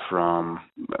 year out from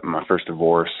my first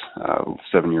divorce,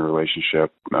 7-year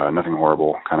relationship. Nothing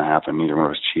horrible kind of happened. Neither one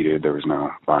of us cheated. There was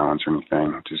no violence or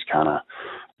anything. It just kind of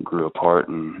grew apart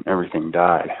and everything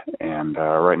died. And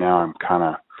right now I'm kind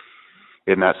of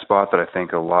in that spot that I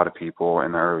think a lot of people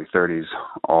in their early 30s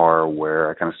are, where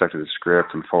I kind of stuck to the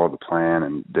script and followed the plan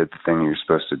and did the thing you're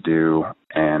supposed to do,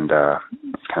 and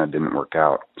kind of didn't work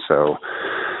out. So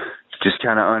just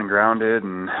kind of ungrounded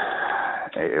and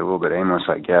a little bit aimless,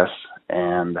 I guess.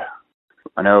 And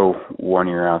I know 1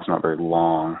 year out's not very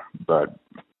long, but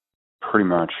pretty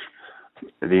much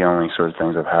the only sort of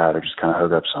things I've had are just kind of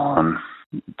hookups on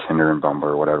Tinder and Bumble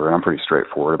or whatever. And I'm pretty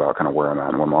straightforward about kind of where I'm at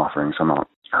and what I'm offering, so I'm not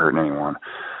hurting anyone.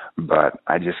 But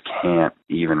I just can't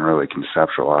even really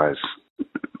conceptualize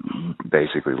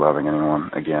basically loving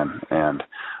anyone again. And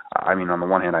I mean, on the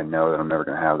one hand, I know that I'm never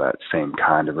going to have that same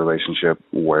kind of relationship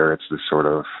where it's this sort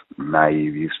of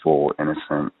naive, youthful,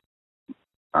 innocent,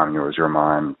 I'm yours, you're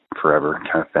mine, forever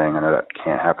kind of thing. I know that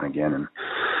can't happen again. And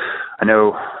I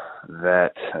know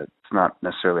that it's not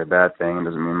necessarily a bad thing. It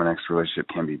doesn't mean my next relationship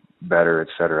can be better, et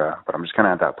cetera. But I'm just kind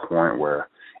of at that point where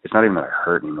it's not even that I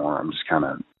hurt anymore. I'm just kind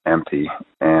of empty.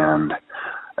 And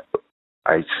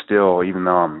I still, even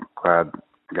though I'm glad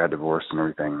I got divorced and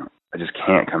everything, I just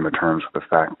can't come to terms with the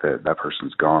fact that that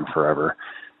person's gone forever.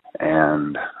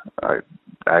 And I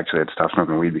actually had to stop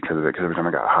smoking weed because of it, because every time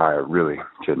I got high, I really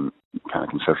couldn't kind of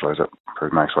conceptualize that for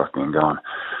my ex-wife being gone.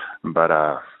 But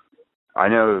I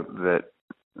know that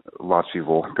lots of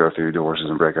people go through divorces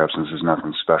and breakups, and this is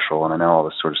nothing special. And I know all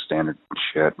this sort of standard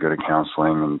shit, go to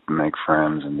counseling and make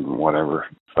friends and whatever,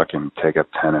 fucking take up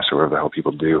tennis or whatever the hell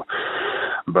people do.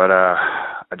 But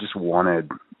I just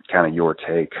wanted kind of your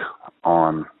take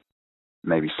on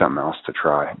maybe something else to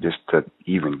try, just to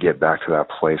even get back to that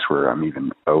place where I'm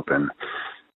even open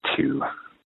to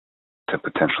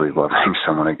potentially loving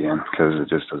someone again, because it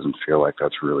just doesn't feel like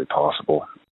that's really possible.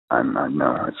 I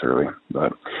know it's early,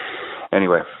 but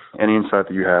anyway, any insight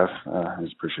that you have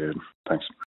is appreciated. Thanks.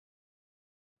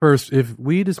 First, if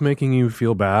weed is making you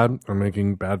feel bad or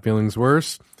making bad feelings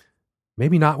worse,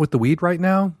 maybe not with the weed right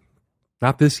now.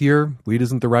 Not this year. Weed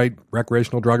isn't the right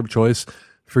recreational drug of choice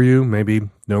for you. Maybe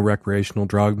no recreational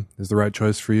drug is the right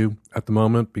choice for you at the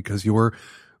moment because you're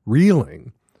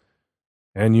reeling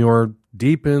and you're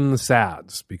deep in the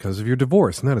sads because of your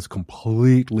divorce, and that is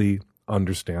completely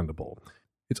understandable.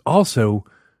 It's also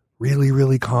really,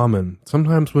 really common.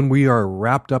 Sometimes when we are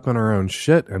wrapped up in our own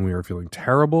shit and we are feeling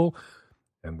terrible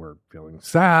and we're feeling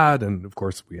sad, and of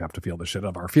course we have to feel the shit out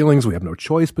of our feelings. We have no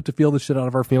choice but to feel the shit out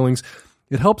of our feelings.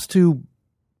 It helps to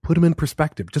put them in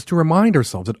perspective, just to remind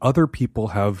ourselves that other people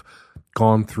have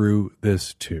gone through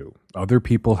this too. Other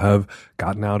people have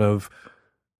gotten out of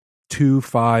 2,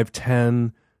 5,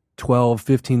 10, 12,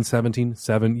 15, 17,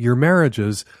 7-year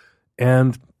marriages,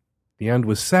 and the end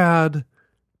was sad.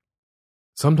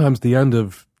 Sometimes the end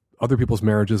of other people's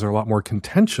marriages are a lot more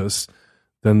contentious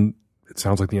than it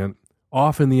sounds like the end.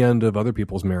 Often the end of other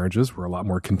people's marriages were a lot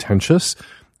more contentious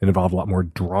and involved a lot more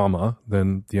drama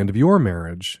than the end of your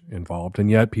marriage involved. And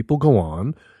yet people go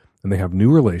on and they have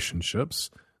new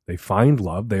relationships. They find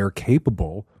love. They are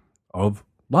capable of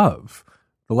love.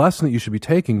 The lesson that you should be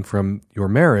taking from your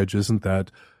marriage isn't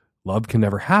that love can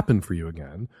never happen for you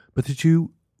again, but that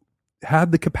you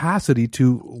had the capacity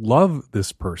to love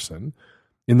this person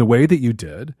in the way that you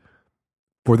did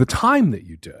for the time that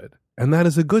you did. And that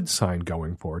is a good sign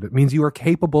going forward. It means you are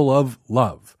capable of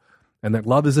love, and that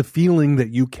love is a feeling that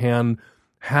you can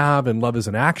have, and love is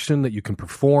an action that you can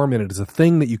perform, and it is a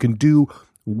thing that you can do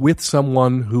with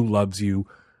someone who loves you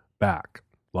back.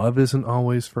 Love isn't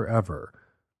always forever.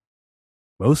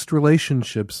 Most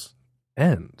relationships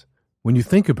end. When you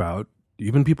think about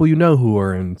even people you know who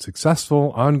are in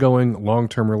successful, ongoing,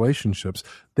 long-term relationships,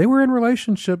 they were in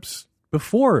relationships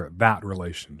before that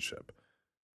relationship.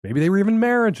 Maybe they were even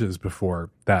marriages before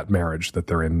that marriage that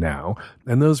they're in now.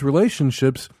 And those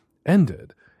relationships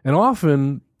ended. And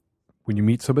often when you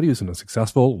meet somebody who's in a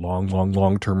successful,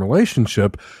 long-term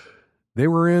relationship, they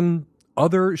were in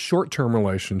other short-term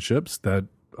relationships that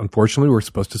unfortunately we're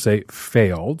supposed to say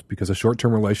failed, because a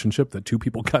short-term relationship that two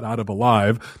people got out of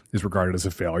alive is regarded as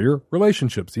a failure.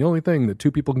 Relationships, the only thing that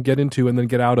two people can get into and then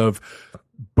get out of,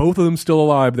 both of them still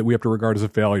alive, that we have to regard as a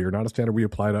failure, not a standard we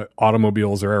apply to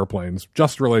automobiles or airplanes,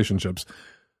 just relationships.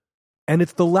 And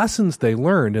it's the lessons they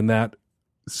learned in that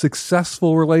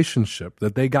successful relationship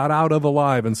that they got out of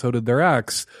alive, and so did their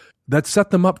ex, that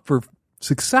set them up for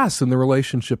success in the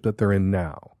relationship that they're in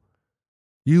now.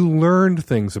 You learned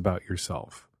things about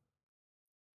yourself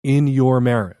in your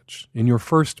marriage, in your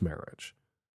first marriage,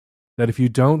 that if you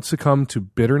don't succumb to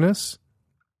bitterness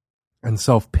and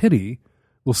self-pity,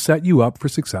 will set you up for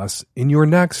success in your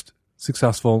next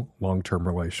successful long-term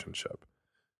relationship.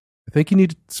 I think you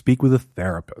need to speak with a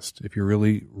therapist if you're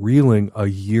really reeling a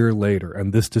year later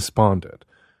and this despondent.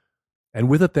 And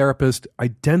with a therapist,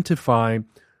 identify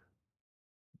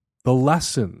the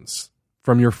lessons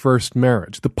from your first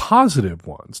marriage, the positive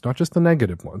ones, not just the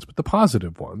negative ones, but the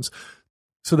positive ones,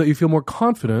 so that you feel more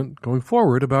confident going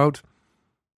forward about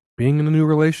being in a new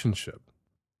relationship.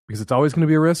 Because it's always going to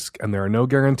be a risk, and there are no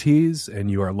guarantees, and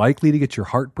you are likely to get your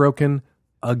heart broken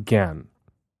again.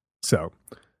 So,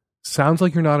 sounds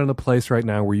like you're not in a place right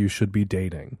now where you should be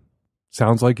dating.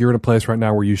 Sounds like you're in a place right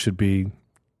now where you should be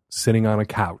sitting on a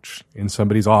couch in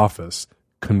somebody's office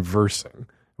conversing.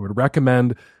 I would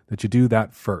recommend that you do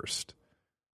that first,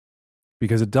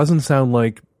 because it doesn't sound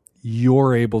like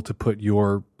you're able to put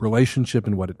your relationship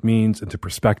and what it means into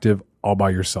perspective all by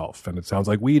yourself. And it sounds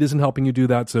like weed isn't helping you do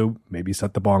that, so maybe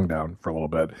set the bong down for a little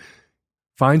bit.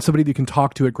 Find somebody that you can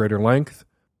talk to at greater length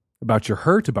about your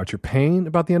hurt, about your pain,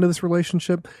 about the end of this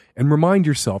relationship, and remind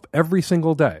yourself every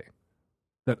single day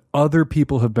that other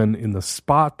people have been in the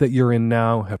spot that you're in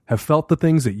now, have felt the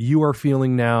things that you are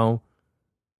feeling now,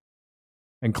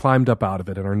 and climbed up out of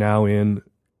it and are now in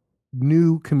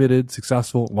new, committed,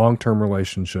 successful, long-term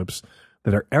relationships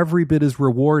that are every bit as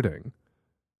rewarding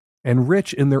and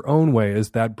rich in their own way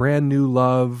as that brand new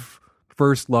love,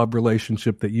 first love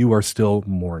relationship that you are still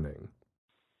mourning.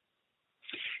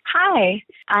 Hi,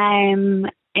 I'm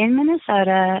in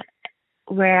Minnesota,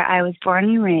 where I was born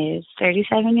and raised,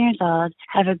 37 years old.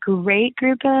 I have a great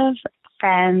group of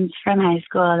friends from high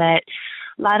school that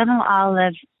a lot of them all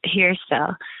live here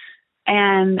still.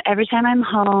 And every time I'm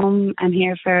home, I'm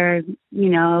here for,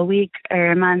 a week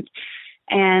or a month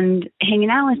and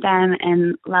hanging out with them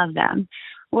and love them.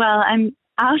 Well, I'm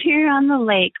out here on the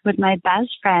lake with my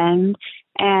best friend,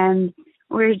 and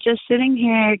we're just sitting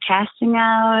here casting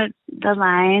out the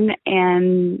line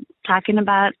and talking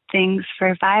about things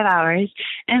for 5 hours.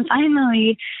 And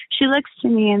finally, she looks to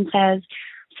me and says,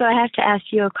 "So I have to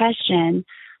ask you a question.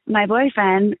 My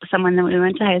boyfriend, someone that we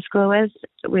went to high school with,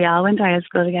 we all went to high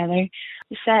school together,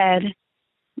 said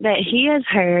that he has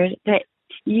heard that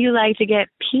you like to get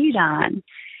peed on."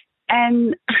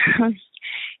 And,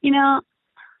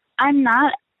 I'm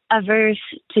not averse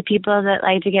to people that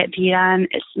like to get peed on.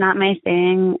 It's not my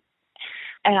thing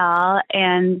at all.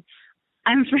 And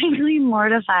I'm frankly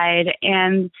mortified.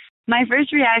 And my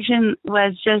first reaction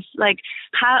was just like,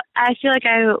 how I feel like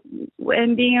I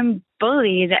am being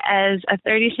bullied as a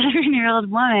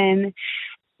 37-year-old woman,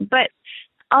 but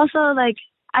also like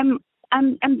I'm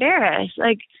embarrassed.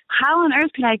 Like, how on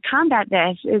earth can I combat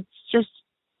this? It's just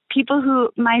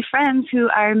my friends who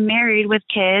are married with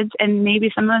kids, and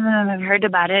maybe some of them have heard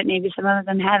about it, maybe some of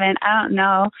them haven't. I don't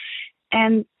know.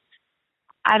 And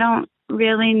I don't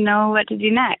really know what to do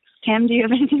next. Tim, do you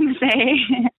have anything to say?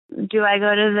 Do I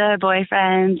go to the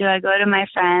boyfriend? Do I go to my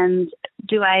friends?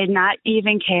 Do I not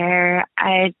even care?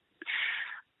 I'm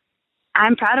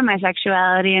proud of my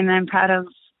sexuality and I'm proud of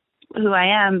who I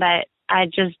am, but I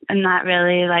just am not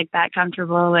really like that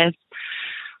comfortable with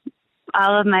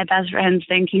all of my best friends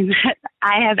thinking that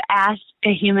I have asked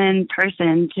a human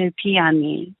person to pee on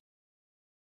me.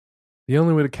 The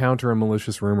only way to counter a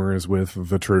malicious rumor is with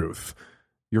the truth.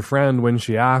 Your friend, when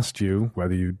she asked you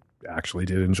whether you actually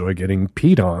did enjoy getting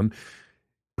peed on,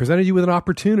 presented you with an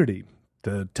opportunity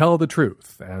to tell the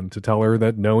truth and to tell her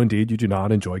that no, indeed, you do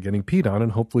not enjoy getting peed on.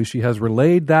 And hopefully she has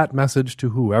relayed that message to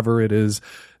whoever it is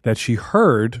that she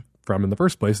heard from in the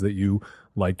first place that you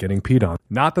like getting peed on.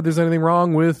 Not that there's anything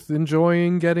wrong with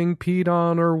enjoying getting peed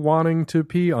on or wanting to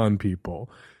pee on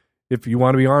people. If you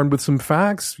want to be armed with some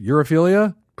facts,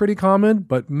 urophilia, pretty common,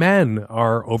 but men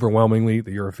are overwhelmingly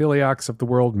the urophiliacs of the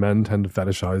world. Men tend to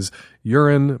fetishize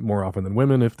urine more often than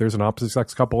women. If there's an opposite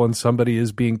sex couple and somebody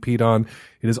is being peed on,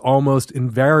 it is almost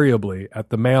invariably at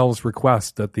the male's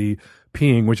request that the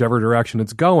peeing, whichever direction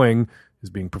it's going, is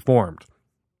being performed.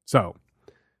 So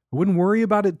I wouldn't worry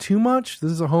about it too much.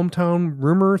 This is a hometown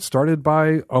rumor started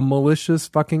by a malicious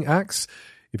fucking ex.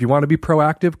 If you want to be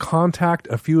proactive, contact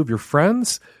a few of your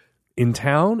friends in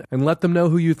town and let them know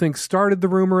who you think started the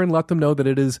rumor and let them know that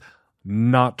it is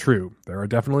not true. There are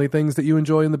definitely things that you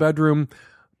enjoy in the bedroom,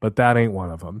 but that ain't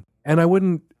one of them. And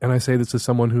I say this as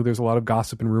someone who there's a lot of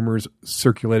gossip and rumors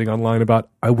circulating online about,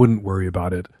 I wouldn't worry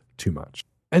about it too much.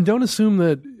 And don't assume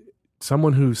that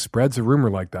someone who spreads a rumor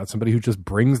like that, somebody who just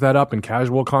brings that up in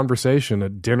casual conversation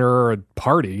at dinner or a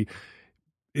party,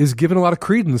 is given a lot of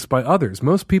credence by others.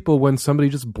 Most people, when somebody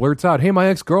just blurts out, "Hey, my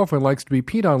ex-girlfriend likes to be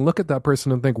peed on," look at that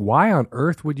person and think, why on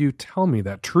earth would you tell me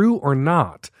that? True or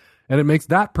not? And it makes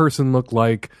that person look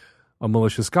like a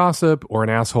malicious gossip or an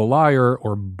asshole liar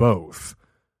or both.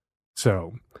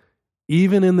 So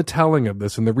even in the telling of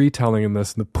this and the retelling of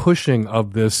this and the pushing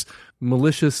of this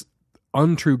malicious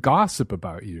untrue gossip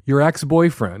about you, your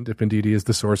ex-boyfriend, if indeed he is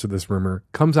the source of this rumor,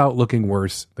 comes out looking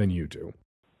worse than you do.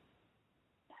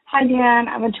 Hi, Dan.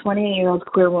 I'm a 28-year-old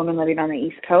queer woman living on the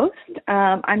East Coast.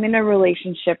 I'm in a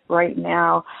relationship right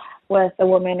now with a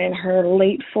woman in her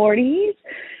late 40s,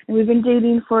 and we've been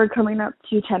dating for coming up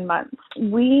to 10 months.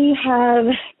 We have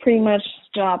pretty much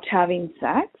stopped having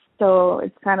sex, so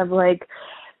it's kind of like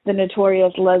the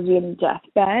notorious lesbian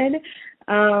deathbed.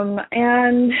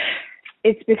 And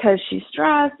it's because she's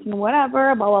stressed and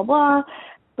whatever, blah, blah, blah.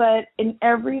 But in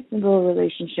every single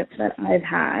relationship that I've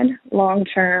had,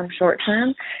 long-term,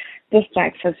 short-term, the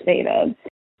sex has faded.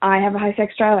 I have a high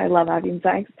sex drive. I love having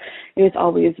sex. It's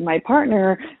always my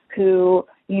partner who,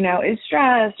 you know, is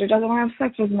stressed or doesn't want to have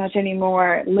sex as much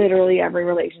anymore. Literally every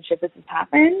relationship this has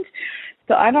happened.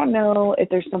 So I don't know if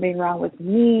there's something wrong with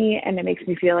me and it makes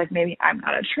me feel like maybe I'm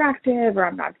not attractive or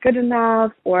I'm not good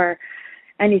enough or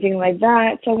anything like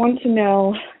that. So I want to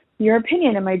know your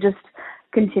opinion. Am I just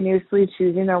continuously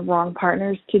choosing the wrong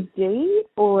partners to date,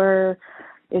 or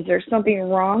is there something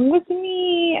wrong with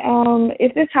me?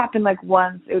 If this happened like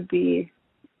once, it would be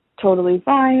totally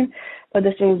fine. But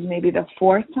this is maybe the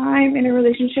fourth time in a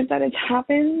relationship that it's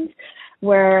happened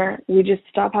where we just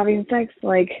stop having sex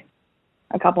like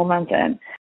a couple months in.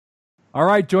 All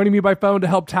right, joining me by phone to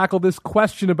help tackle this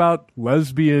question about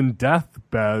lesbian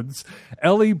deathbeds,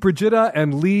 Ellie Brigida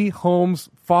and Leigh Holmes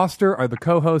Foster are the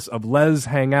co-hosts of Les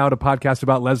Hangout, a podcast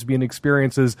about lesbian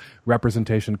experiences,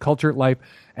 representation, culture, life,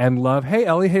 and love. Hey,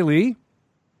 Ellie. Hey, Leigh.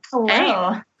 Hello.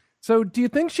 Hey. So do you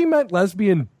think she meant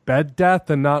lesbian bed death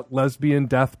and not lesbian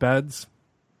deathbeds?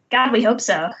 God, we hope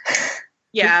so.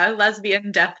 Yeah,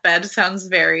 lesbian deathbed sounds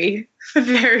very,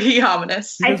 very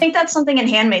ominous. I think that's something in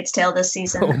Handmaid's Tale this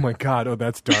season. Oh my God. Oh,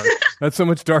 that's dark. That's so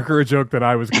much darker a joke than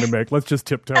I was going to make. Let's just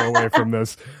tiptoe away from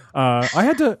this. I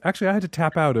had to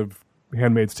tap out of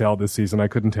Handmaid's Tale this season. I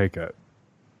couldn't take it.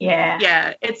 Yeah.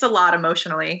 Yeah, it's a lot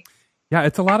emotionally. Yeah,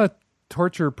 it's a lot of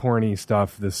torture porny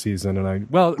stuff this season.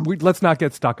 And let's not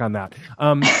get stuck on that.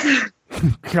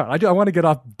 God, I want to get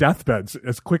off deathbeds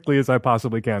as quickly as I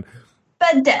possibly can.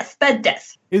 Bed death.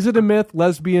 Is it a myth,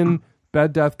 lesbian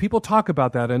bed death? People talk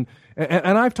about that, and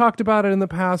I've talked about it in the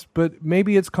past, but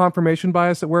maybe it's confirmation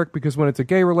bias at work, because when it's a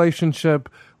gay relationship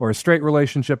or a straight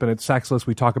relationship and it's sexless,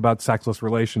 we talk about sexless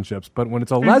relationships. But when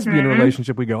it's a lesbian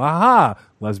relationship, we go, aha,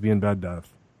 lesbian bed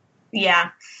death. Yeah.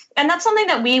 And that's something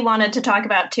that we wanted to talk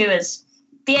about, too, is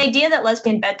the idea that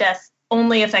lesbian bed death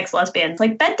only affects lesbians.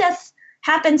 Like, bed death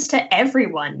happens to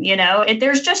everyone, you know?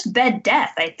 There's just bed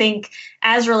death. I think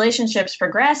as relationships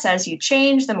progress, as you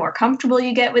change, the more comfortable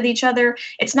you get with each other.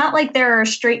 It's not like there are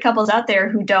straight couples out there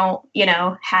who don't, you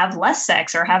know, have less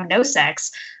sex or have no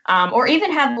sex, or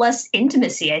even have less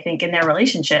intimacy, I think, in their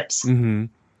relationships. Mm-hmm.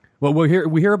 Well,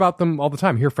 we hear about them all the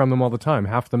time, hear from them all the time.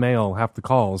 Half the mail, half the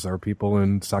calls are people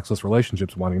in sexless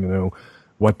relationships wanting to know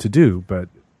what to do, but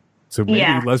so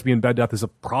maybe lesbian bed death is a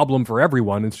problem for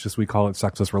everyone. It's just we call it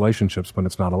sexless relationships when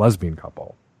it's not a lesbian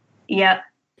couple. Yep.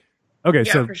 Okay,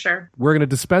 yeah, so for sure. We're going to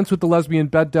dispense with the lesbian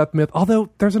bed death myth, although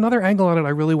there's another angle on it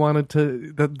I really wanted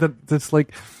to, that's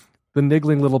like the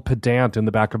niggling little pedant in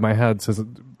the back of my head says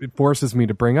it forces me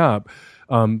to bring up.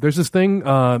 There's this thing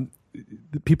that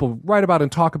people write about and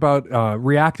talk about,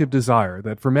 reactive desire,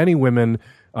 that for many women,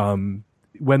 when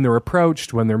they're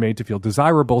approached, when they're made to feel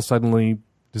desirable, suddenly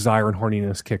desire and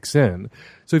horniness kicks in.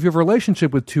 So if you have a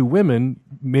relationship with two women,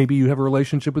 maybe you have a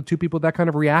relationship with two people with that kind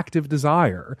of reactive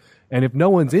desire. And if no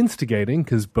one's instigating,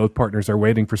 because both partners are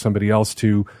waiting for somebody else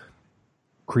to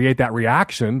create that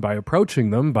reaction by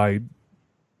approaching them, by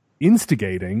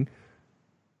instigating,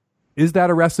 is that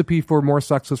a recipe for more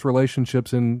sexless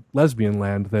relationships in lesbian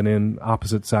land than in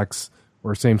opposite sex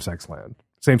or same-sex land,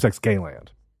 same-sex gay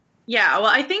land? Yeah, well,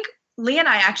 I think Leigh and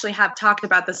I actually have talked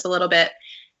about this a little bit.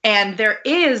 And there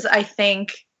is, I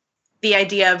think, the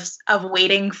idea of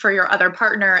waiting for your other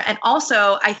partner. And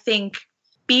also, I think,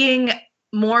 being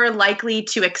more likely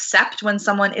to accept when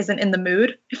someone isn't in the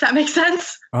mood, if that makes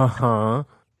sense. Uh-huh.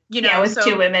 You know, with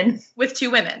two women. With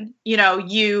two women. You know,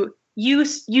 you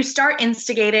start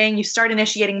instigating, you start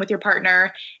initiating with your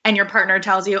partner, and your partner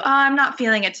tells you, oh, I'm not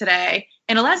feeling it today.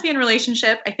 In a lesbian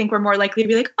relationship, I think we're more likely to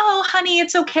be like, oh, honey,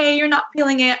 it's okay. You're not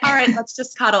feeling it. All right, let's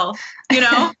just cuddle, you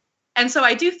know? And so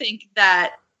I do think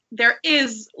that there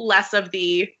is less of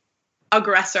the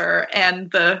aggressor and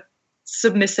the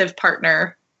submissive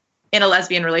partner in a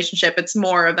lesbian relationship. It's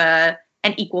more of an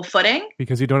equal footing.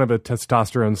 Because you don't have a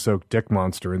testosterone-soaked dick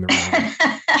monster in the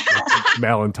room.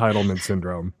 Male entitlement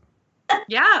syndrome.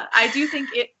 Yeah, I do think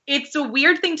it's a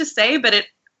weird thing to say, but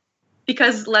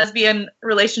because lesbian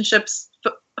relationships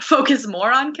focus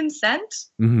more on consent.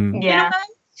 Mm-hmm. Yeah.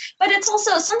 But it's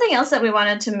also something else that we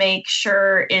wanted to make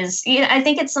sure is, you know, I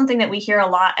think it's something that we hear a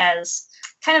lot as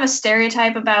kind of a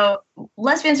stereotype about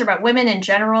lesbians or about women in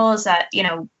general, is that, you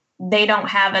know, they don't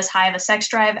have as high of a sex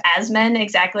drive as men,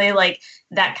 exactly like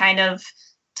that kind of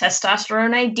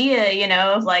testosterone idea,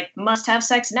 of like must have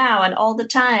sex now and all the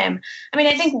time. I mean,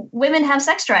 I think women have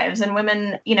sex drives and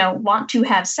women, want to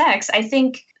have sex. I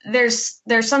think there's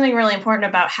something really important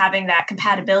about having that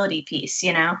compatibility piece,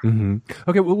 Mm-hmm.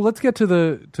 Okay, well, let's get to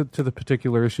the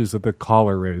particular issues that the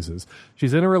caller raises.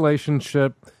 She's in a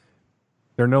relationship.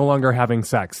 They're no longer having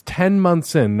sex. 10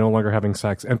 months in, no longer having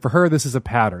sex. And for her, this is a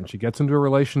pattern. She gets into a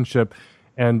relationship,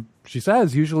 and she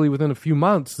says usually within a few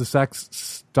months, the sex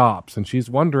stops. And she's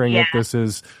wondering if this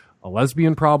is a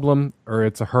lesbian problem or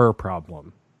it's a her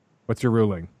problem. What's your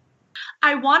ruling?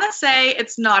 I want to say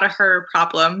it's not a her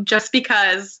problem, just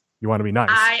because you want to be nice.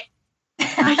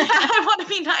 I want to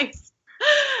be nice.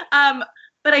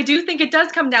 But I do think it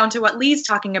does come down to what Leigh's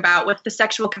talking about with the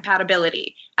sexual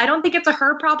compatibility. I don't think it's a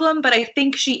her problem, but I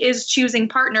think she is choosing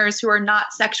partners who are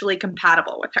not sexually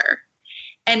compatible with her.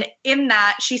 And in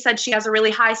that, she said she has a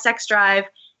really high sex drive,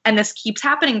 and this keeps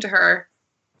happening to her.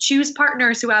 Choose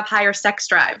partners who have higher sex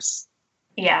drives.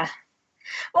 Yeah.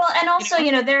 Well, and also,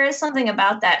 there is something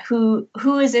about that. Who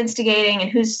is instigating and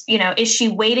who's, is she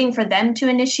waiting for them to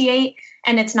initiate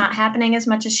and it's not happening as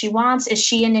much as she wants? Is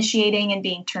she initiating and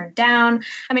being turned down?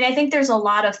 I mean, I think there's a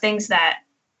lot of things that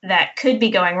could be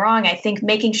going wrong. I think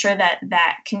making sure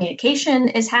that communication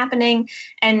is happening.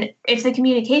 And if the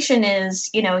communication is,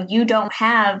 you don't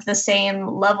have the same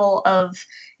level of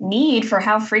need for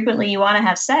how frequently you want to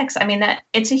have sex, I mean, that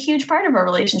it's a huge part of a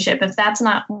relationship. If that's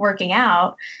not working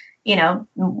out,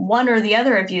 one or the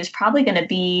other of you is probably going to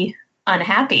be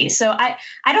unhappy. So I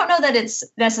don't know that it's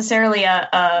necessarily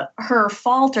a her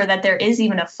fault or that there is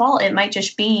even a fault. It might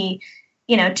just be,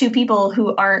 two people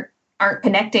who aren't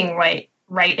connecting right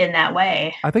in that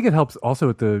way. I think it helps also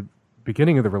at the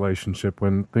beginning of the relationship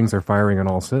when things are firing on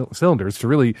all cylinders to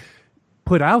really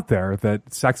put out there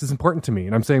that sex is important to me.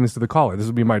 And I'm saying this to the caller. This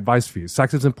would be my advice for you.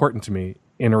 Sex is important to me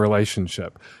in a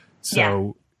relationship.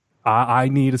 So I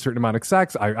need a certain amount of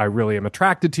sex. I really am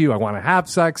attracted to you. I want to have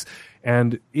sex.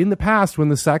 And in the past, when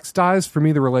the sex dies, for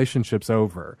me, the relationship's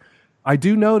over. I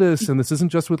do notice, and this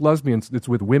isn't just with lesbians, it's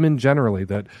with women generally,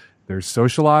 that they're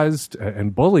socialized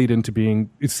and bullied into viewing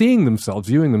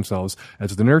themselves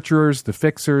as the nurturers, the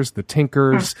fixers, the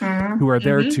tinkers, who are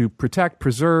there to protect,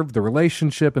 preserve the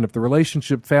relationship. And if the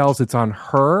relationship fails, it's on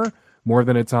her more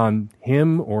than it's on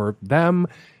him or them.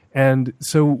 And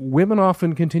so women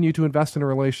often continue to invest in a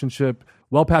relationship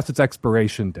well past its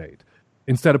expiration date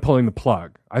instead of pulling the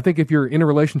plug. I think if you're in a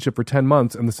relationship for 10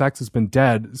 months and the sex has been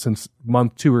dead since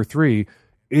month 2 or 3,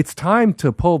 it's time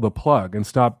to pull the plug and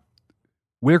stop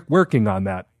working on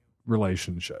that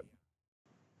relationship.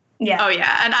 Yeah. Oh,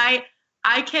 yeah. And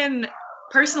I can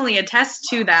personally attest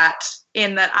to that,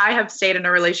 in that I have stayed in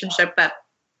a relationship that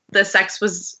the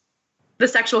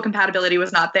sexual compatibility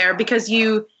was not there, because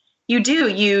you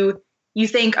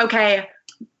think, okay,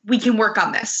 we can work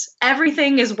on this.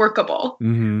 Everything is workable.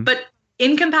 Mm-hmm. But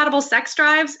incompatible sex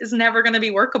drives is never going to be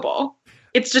workable.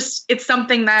 It's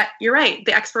something that, you're right,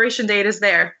 the expiration date is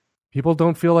there. People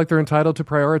don't feel like they're entitled to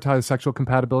prioritize sexual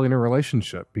compatibility in a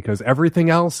relationship because everything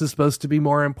else is supposed to be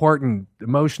more important.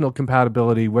 Emotional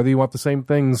compatibility, whether you want the same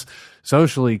things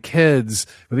socially, kids,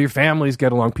 whether your families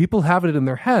get along. People have it in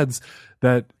their heads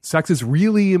that sex is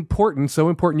really important, so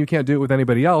important you can't do it with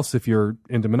anybody else if you're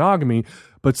into monogamy.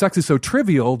 But sex is so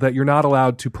trivial that you're not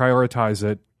allowed to prioritize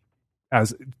it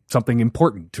as something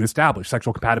important to establish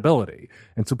sexual compatibility.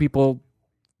 And so people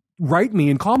write me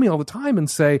and call me all the time and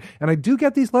say, and I do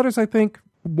get these letters, I think,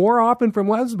 more often from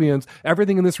lesbians,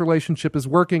 everything in this relationship is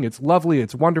working, it's lovely,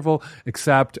 it's wonderful,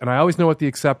 except, and I always know what the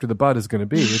except or the but is going to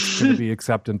be. It's going to be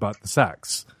except and but the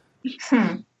sex.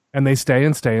 And they stay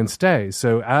and stay and stay.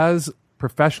 So as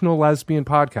professional lesbian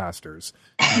podcasters,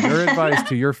 your advice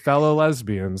to your fellow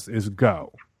lesbians is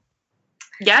go.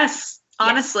 Yes,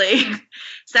 honestly.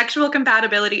 Sexual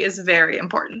compatibility is very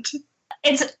important.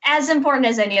 It's as important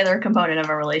as any other component of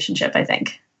a relationship, I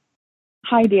think.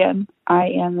 Hi, Dan. I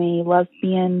am a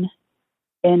lesbian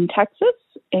in Texas,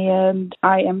 and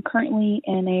I am currently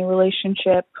in a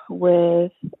relationship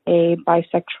with a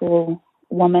bisexual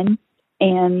woman,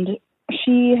 and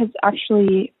she has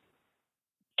actually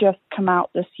just come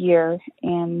out this year,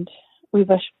 and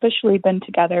we've officially been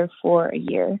together for a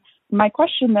year. My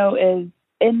question, though, is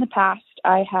in the past,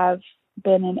 I have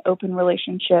been in open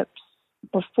relationships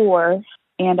before,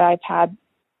 and I've had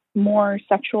more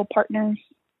sexual partners,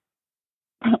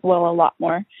 well, a lot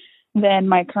more, than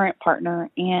my current partner.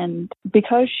 And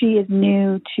because she is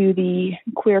new to the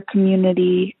queer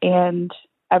community and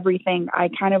everything, I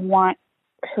kind of want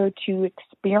her to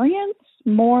experience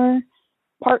more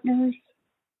partners.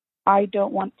 I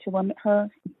don't want to limit her,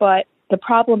 but the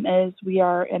problem is we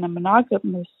are in a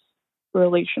monogamous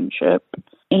relationship,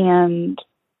 and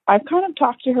I've kind of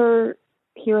talked to her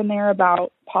here and there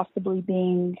about possibly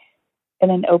being in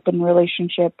an open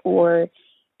relationship, or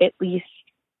at least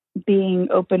being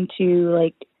open to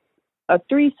like a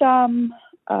threesome.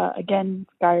 Again,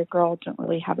 guy or girl, don't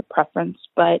really have a preference,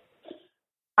 but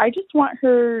I just want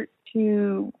her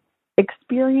to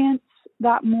experience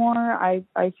that more. I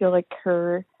feel like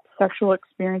her sexual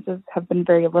experiences have been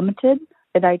very limited,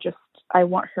 and I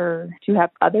want her to have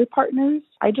other partners.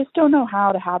 I just don't know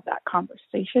how to have that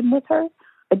conversation with her.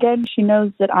 Again, she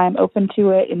knows that I'm open to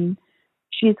it, and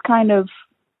she's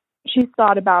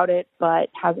thought about it, but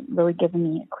hasn't really given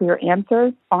me a clear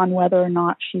answer on whether or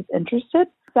not she's interested.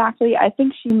 Exactly. I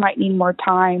think she might need more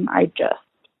time. I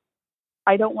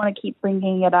don't want to keep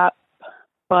bringing it up,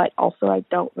 but also I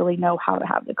don't really know how to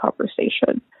have the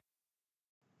conversation.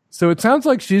 So it sounds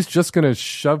like she's just going to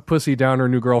shove pussy down her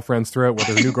new girlfriend's throat,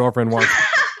 whether her new girlfriend wants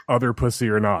other pussy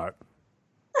or not.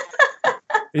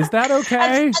 Is that okay? I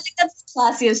think that's the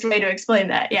classiest way to explain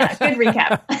that. Yeah, good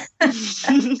recap.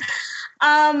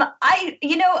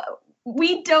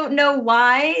 We don't know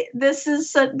why this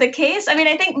is the case. I mean,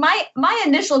 I think my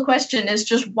initial question is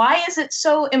just, why is it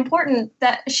so important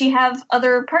that she have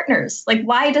other partners? Like,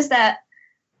 why does that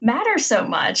matter so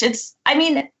much?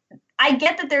 I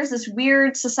get that there's this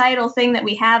weird societal thing that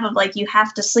we have of like, you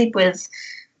have to sleep with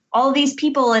all these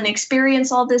people and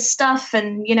experience all this stuff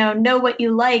and, know what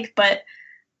you like. But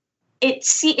it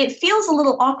feels a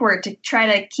little awkward to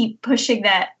try to keep pushing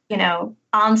that,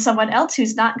 on someone else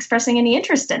who's not expressing any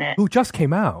interest in it. Who just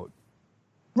came out.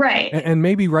 Right. And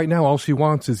maybe right now all she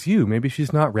wants is you. Maybe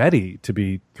she's not ready to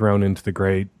be thrown into the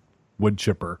great wood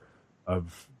chipper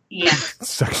of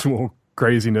sexual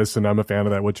craziness, and I'm a fan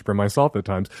of that wood chipper myself at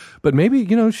times. But maybe,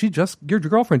 your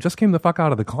girlfriend just came the fuck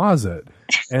out of the closet.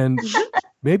 And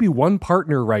maybe one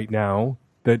partner right now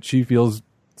that she feels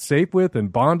safe with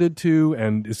and bonded to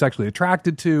and is sexually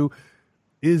attracted to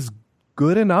is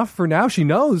good enough for now. She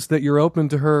knows that you're open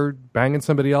to her banging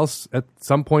somebody else at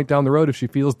some point down the road if she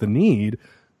feels the need,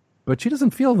 but she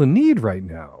doesn't feel the need right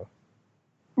now.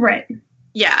 Right.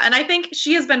 Yeah, and I think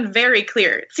she has been very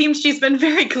clear. It seems she's been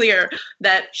very clear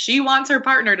that she wants her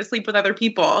partner to sleep with other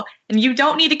people, and you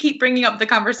don't need to keep bringing up the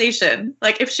conversation.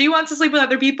 Like, if she wants to sleep with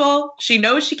other people, she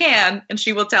knows she can, and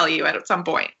she will tell you at some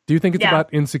point. Do you think it's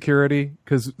about insecurity?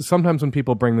 Because sometimes when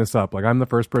people bring this up, like, I'm the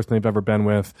first person they've ever been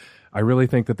with, I really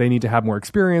think that they need to have more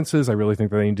experiences. I really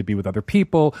think that they need to be with other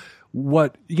people.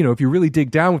 If you really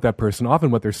dig down with that person, often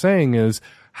what they're saying is,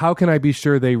 how can I be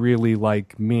sure they really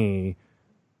like me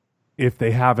if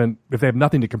they have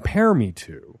nothing to compare me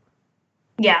to?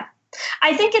 Yeah.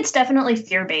 I think it's definitely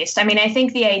fear-based. I mean, I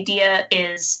think the idea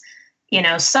is,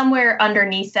 somewhere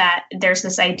underneath that, there's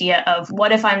this idea of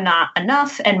what if I'm not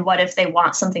enough, and what if they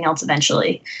want something else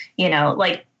eventually?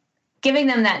 Like giving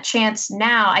them that chance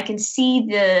now, I can see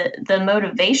the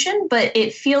motivation, but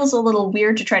it feels a little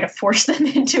weird to try to force them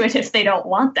into it if they don't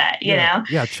want that, you know?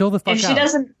 Yeah, chill the fuck out.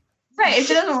 If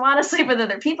she doesn't want to sleep with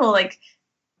other people, like,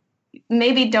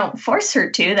 maybe don't force her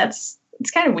to. It's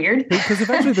kind of weird. Because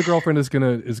eventually the girlfriend is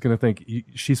gonna think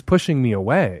she's pushing me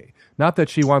away. Not that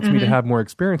she wants me to have more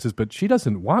experiences, but she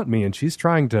doesn't want me, and she's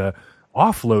trying to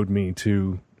offload me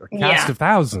to a cast of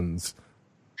thousands.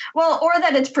 Well, or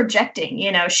that it's projecting.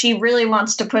 She really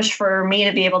wants to push for me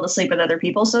to be able to sleep with other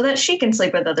people so that she can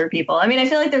sleep with other people. I mean, I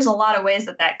feel like there's a lot of ways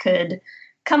that could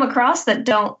come across that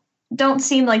don't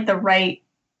seem like the right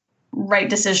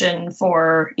decision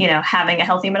for, having a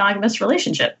healthy monogamous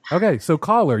relationship. Okay, so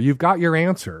caller, you've got your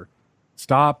answer.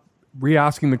 Stop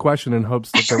re-asking the question in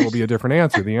hopes that there will be a different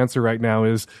answer. The answer right now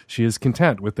is she is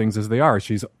content with things as they are.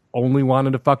 She's only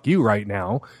wanting to fuck you right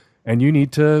now, and you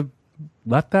need to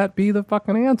let that be the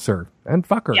fucking answer and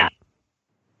fuck her. Yeah.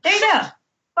 There you go.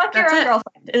 Fuck your own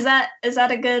girlfriend. Is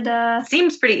that a good?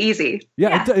 Seems pretty easy.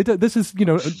 Yeah. This is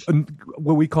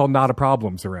what we call not a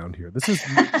problems around here. This is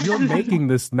you're making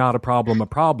this not a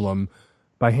problem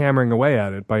by hammering away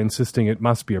at it, by insisting it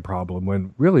must be a problem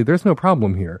when really there's no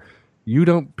problem here. You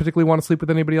don't particularly want to sleep with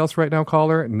anybody else right now,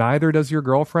 caller. Neither does your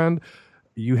girlfriend.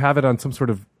 You have it on some sort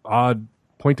of odd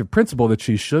point of principle that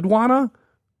she should wanna,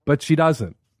 but she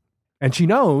doesn't, and she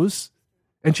knows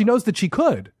that she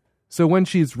could. So when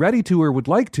she's ready to or would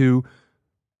like to,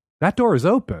 that door is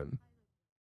open.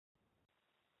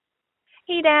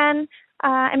 Hey, Dan.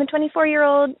 I'm a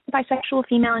 24-year-old bisexual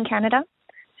female in Canada.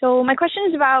 So my question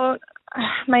is about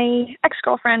my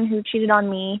ex-girlfriend who cheated on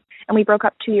me, and we broke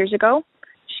up 2 years ago.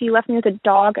 She left me with a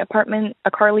dog, apartment,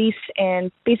 a car lease,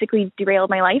 and basically derailed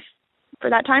my life for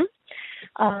that time.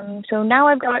 So now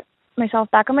I've got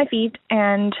myself back on my feet,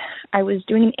 and I was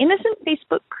doing an innocent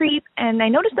Facebook creep, and I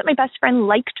noticed that my best friend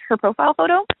liked her profile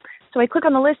photo. So I click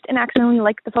on the list and accidentally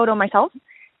liked the photo myself.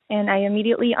 and I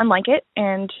immediately unlike it,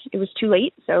 and it was too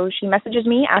late. So she messages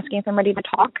me asking if I'm ready to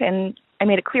talk, and I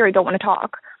made it clear I don't want to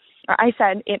talk. I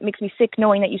said, it makes me sick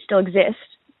knowing that you still exist.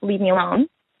 Leave me alone,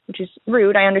 which is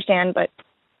rude, I understand, but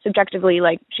subjectively,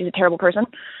 like, she's a terrible person.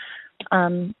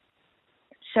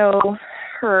 So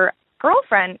her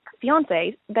girlfriend,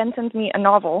 fiance, then sends me a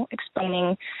novel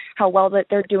explaining how well that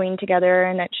they're doing together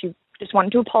and that she just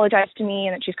wanted to apologize to me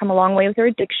and that she's come a long way with her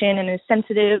addiction and is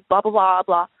sensitive, blah, blah, blah,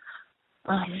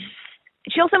 blah.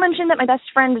 She also mentioned that my best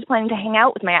friend is planning to hang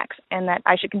out with my ex and that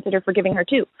I should consider forgiving her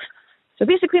too. So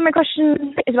basically my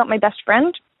question is about my best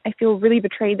friend. I feel really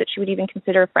betrayed that she would even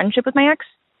consider a friendship with my ex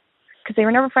because they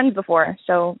were never friends before.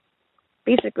 So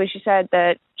basically she said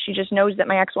that she just knows that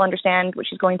my ex will understand what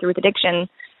she's going through with addiction.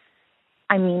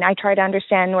 I mean, I try to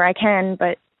understand where I can,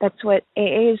 but that's what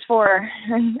AA is for,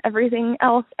 and everything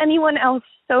else, anyone else.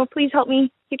 So please help me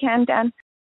if you can, Dan.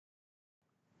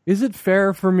 Is it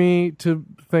fair for me to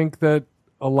think that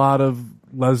a lot of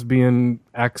lesbian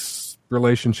ex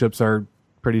relationships are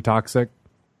pretty toxic?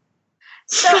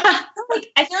 So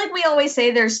I feel like we always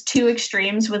say there's two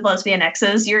extremes with lesbian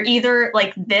exes. You're either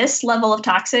like this level of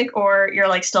toxic or you're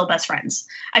like still best friends.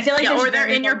 I feel like or they're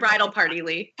in your bridal party,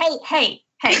 Leigh. Hey.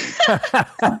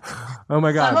 Oh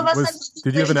my God.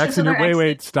 Did you have an ex in your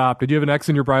wait, stop. Did you have an ex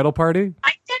in your bridal party?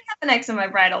 I did have an ex in my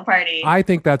bridal party. I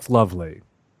think that's lovely.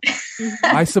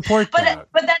 I support that.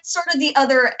 But that's sort of the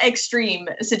other extreme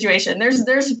situation.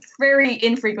 There's very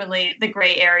infrequently the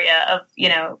gray area of,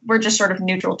 we're just sort of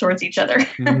neutral towards each other.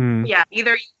 Mm-hmm. Yeah,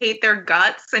 either you hate their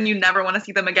guts and you never want to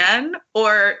see them again,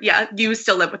 or you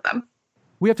still live with them.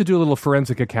 We have to do a little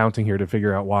forensic accounting here to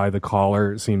figure out why the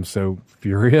caller seems so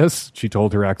furious. She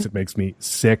told her ex, it makes me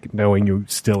sick knowing you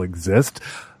still exist.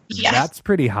 Yeah. That's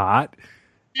pretty hot.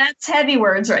 That's heavy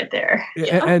words right there.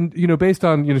 Yeah. And, based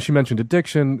on, she mentioned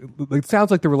addiction, it sounds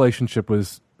like the relationship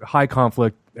was high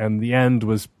conflict and the end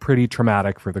was pretty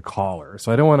traumatic for the caller.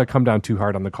 So I don't want to come down too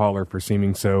hard on the caller for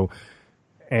seeming so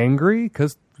angry,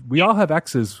 because we all have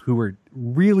exes who were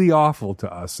really awful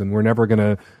to us and we're never going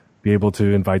to be able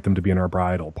to invite them to be in our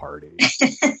bridal party.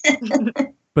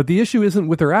 But the issue isn't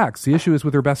with her ex. The issue is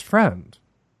with her best friend.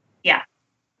 Yeah.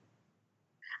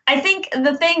 I think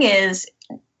the thing is,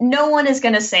 no one is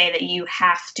going to say that you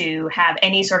have to have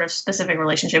any sort of specific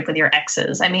relationship with your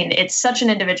exes. I mean, it's such an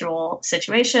individual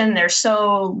situation. There's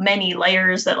so many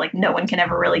layers that no one can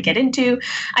ever really get into.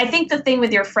 I think the thing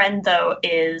with your friend, though,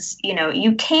 is,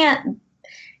 you can't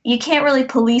really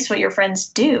police what your friends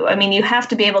do. I mean, you have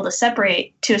to be able to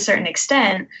separate to a certain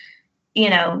extent,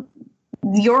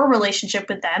 your relationship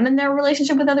with them and their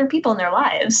relationship with other people in their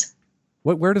lives.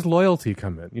 Where does loyalty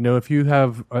come in? If you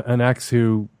have an ex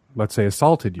who, let's say,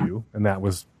 assaulted you, and that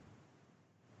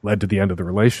led to the end of the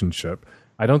relationship,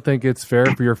 I don't think it's fair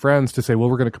for your friends to say, well,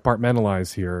 we're going to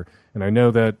compartmentalize here. And I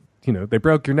know that, they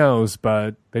broke your nose,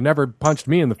 but they never punched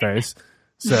me in the face.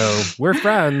 So we're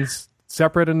friends,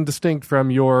 separate and distinct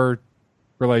from your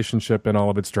relationship and all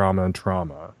of its drama and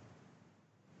trauma.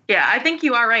 Yeah, I think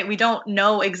you are right. We don't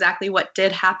know exactly what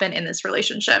did happen in this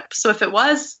relationship. So if it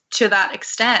was to that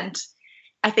extent,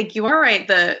 I think you are right.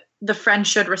 The friend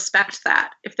should respect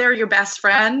that. If they're your best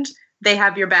friend, they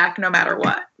have your back no matter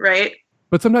what, right?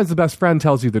 But sometimes the best friend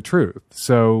tells you the truth.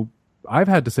 So I've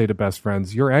had to say to best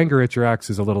friends, your anger at your ex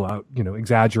is a little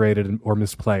exaggerated or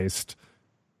misplaced.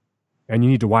 And you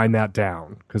need to wind that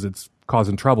down because it's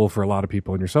causing trouble for a lot of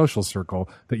people in your social circle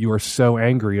that you are so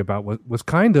angry about what was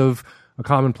kind of a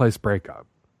commonplace breakup.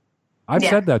 I've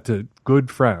said that to good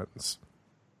friends.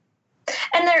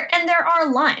 And there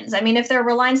are lines. I mean, if there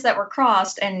were lines that were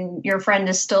crossed and your friend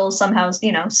is still somehow,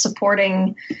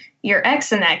 supporting your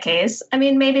ex in that case, I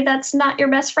mean, maybe that's not your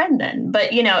best friend then.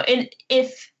 But,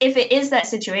 if it is that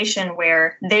situation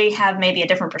where they have maybe a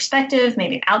different perspective,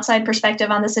 maybe an outside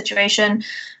perspective on the situation,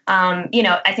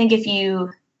 I think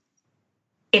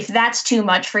if that's too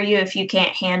much for you, if you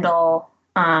can't handle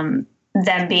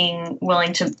them being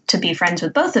willing to be friends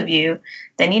with both of you,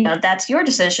 then, that's your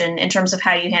decision in terms of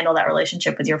how you handle that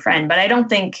relationship with your friend. But I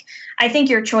think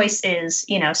your choice is,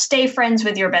 stay friends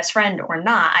with your best friend or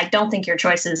not. I don't think your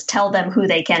choice is tell them who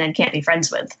they can and can't be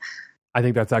friends with. I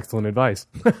think that's excellent advice.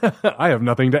 I have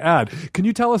nothing to add. Can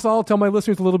you tell my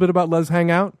listeners a little bit about Les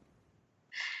Hangout?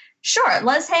 Sure.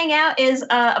 Les Hangout is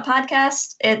a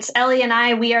podcast. It's Ellie and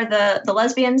I. We are the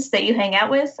lesbians that you hang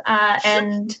out with.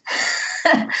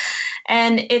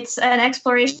 And it's an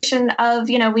exploration of,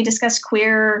 we discuss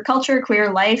queer culture,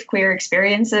 queer life, queer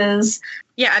experiences.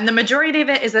 Yeah, and the majority of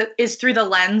it is through the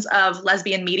lens of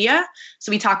lesbian media.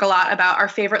 So we talk a lot about our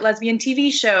favorite lesbian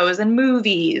TV shows and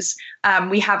movies.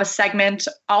 We have a segment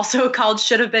also called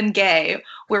Should Have Been Gay,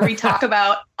 where we talk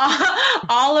about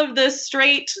all of the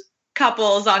straight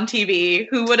couples on TV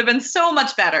who would have been so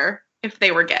much better if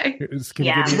they were gay.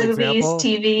 Yeah, movies,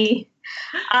 TV.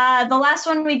 The last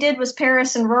one we did was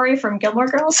Paris and Rory from Gilmore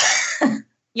Girls.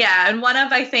 Yeah, and one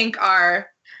of, I think, our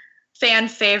fan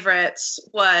favorites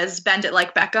was Bend It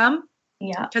Like Beckham.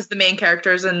 Yeah. Because the main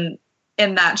characters in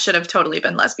that should have totally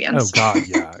been lesbians. Oh, God,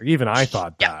 yeah. Even I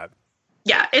thought that.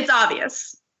 Yeah, it's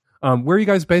obvious. Where are you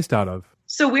guys based out of?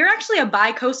 So we're actually a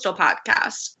bi-coastal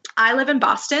podcast. I live in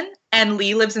Boston, and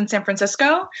Leigh lives in San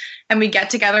Francisco, and we get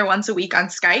together once a week on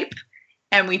Skype,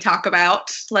 and we talk about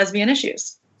lesbian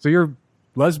issues. So your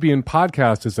lesbian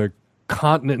podcast is a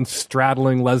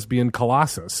continent-straddling lesbian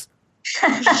colossus.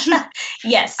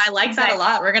 Yes. I like that a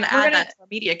lot. We're going to add that to our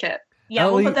media kit. Yeah,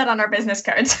 Ellie, we'll put that on our business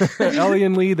cards. Ellie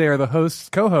and Leigh, they are the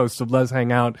co-hosts of Les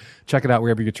Hangout. Check it out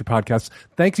wherever you get your podcasts.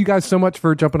 Thanks you guys so much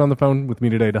for jumping on the phone with me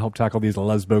today to help tackle these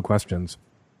lesbo questions.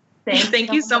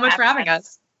 Thank you so much for having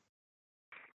us.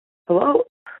 Hello.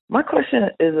 My question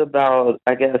is about,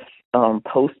 I guess,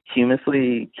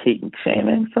 posthumously kink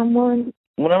shaming someone.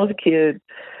 When I was a kid,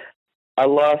 I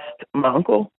lost my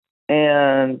uncle,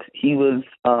 and he was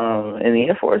in the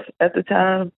Air Force at the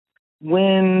time.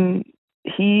 When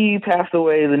he passed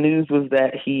away, the news was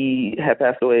that he had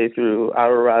passed away through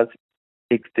autoerotic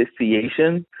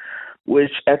asphyxiation,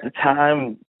 which at the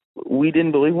time we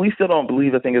didn't believe. We still don't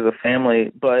believe, I think, as a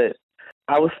family. But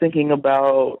I was thinking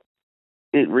about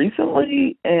it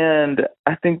recently, and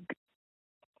I think,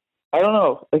 I don't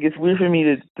know, like it's weird for me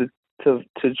to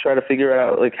try to figure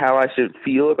out like how I should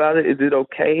feel about it. Is it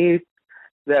okay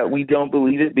that we don't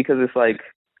believe it because it's like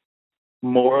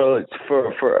moral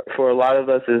for a lot of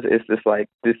us it's just like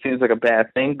this seems like a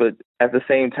bad thing, but at the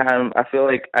same time I feel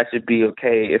like I should be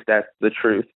okay if that's the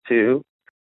truth too.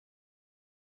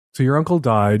 So your uncle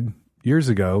died years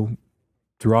ago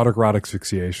through autoerotic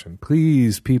asphyxiation.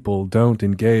 Please, people, don't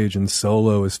engage in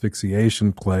solo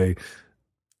asphyxiation play.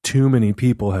 Too many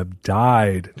people have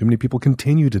died. Too many people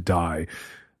continue to die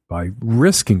by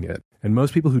risking it. And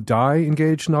most people who die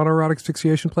engaged in autoerotic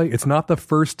asphyxiation play, it's not the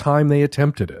first time they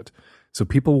attempted it. So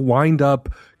people wind up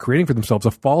creating for themselves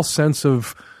a false sense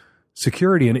of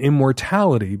security and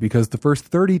immortality because the first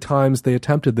 30 times they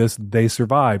attempted this, they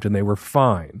survived and they were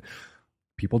fine.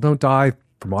 People don't die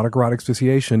from autoerotic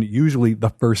asphyxiation usually the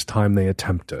first time they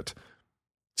attempt it.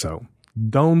 So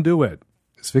don't do it.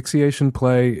 Asphyxiation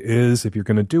play is, if you're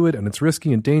going to do it and it's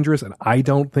risky and dangerous, and I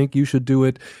don't think you should do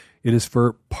it, it is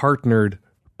for partnered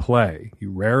play.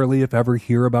 You rarely, if ever,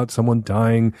 hear about someone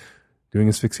dying doing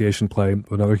asphyxiation play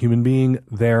with another human being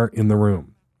there in the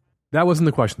room. That wasn't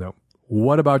the question, though.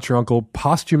 What about your uncle?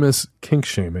 Posthumous kink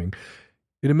shaming.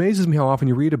 It amazes me how often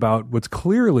you read about what's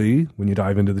clearly, when you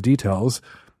dive into the details,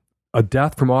 a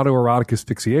death from autoerotic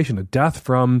asphyxiation, a death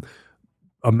from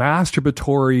a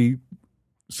masturbatory,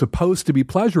 supposed to be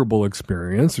pleasurable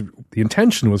experience, the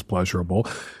intention was pleasurable,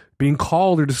 being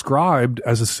called or described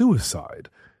as a suicide.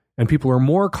 And people are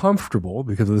more comfortable,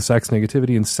 because of the sex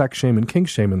negativity and sex shame and kink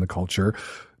shame in the culture,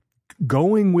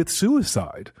 going with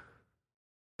suicide,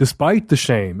 despite the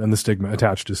shame and the stigma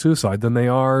attached to suicide, than they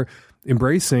are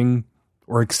embracing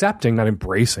or accepting, not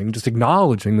embracing, just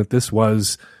acknowledging that this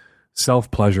was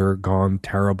self-pleasure gone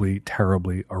terribly,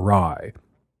 terribly awry.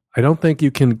 I don't think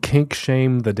you can kink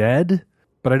shame the dead,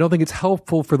 but I don't think it's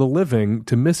helpful for the living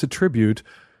to misattribute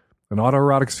an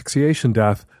autoerotic asphyxiation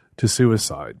death to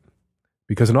suicide.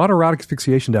 Because an autoerotic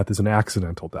asphyxiation death is an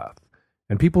accidental death.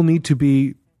 And people need to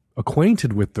be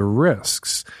acquainted with the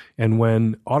risks. And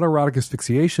when autoerotic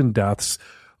asphyxiation deaths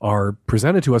are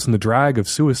presented to us in the drag of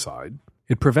suicide,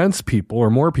 it prevents people, or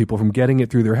more people, from getting it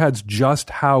through their heads just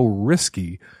how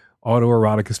risky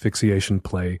autoerotic asphyxiation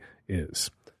play is.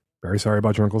 Very sorry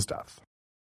about your uncle's death.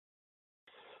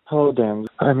 Hello, Dan.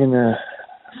 I'm in a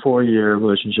 4-year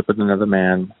relationship with another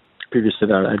man. Previous to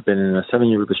that, I'd been in a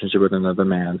 7-year relationship with another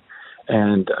man.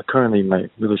 And currently my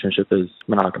relationship is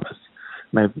monogamous.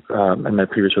 In my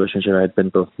previous relationship, I had been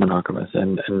both monogamous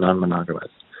and non-monogamous.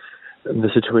 The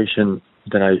situation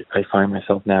that I find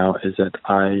myself now is that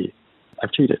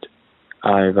I've cheated.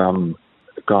 I've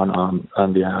gone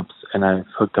on the apps and I've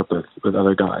hooked up with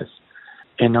other guys.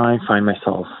 And now I find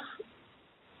myself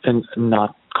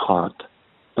not caught,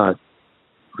 but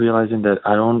realizing that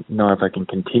I don't know if I can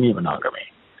continue monogamy.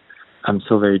 I'm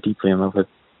so very deeply in love with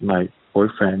my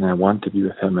boyfriend and I want to be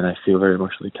with him and I feel very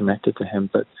emotionally connected to him,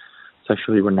 but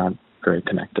sexually we're not very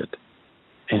connected.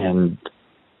 And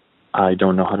I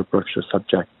don't know how to broach the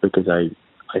subject because I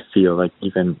feel like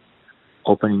even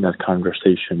opening that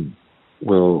conversation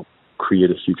will create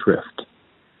a huge rift.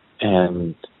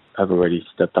 And I've already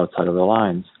stepped outside of the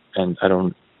lines and I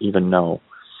don't even know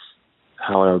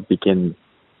how I would begin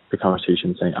the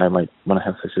conversation saying I might want to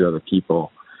have sex with other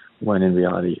people, when in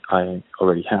reality I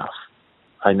already have.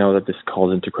 I know that this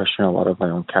calls into question a lot of my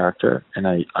own character, and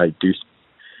I do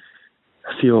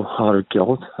feel a lot of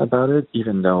guilt about it,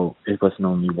 even though it wasn't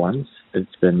only once.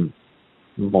 It's been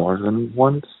more than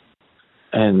once.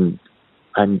 And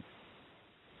I'm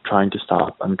trying to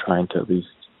stop. I'm trying to at least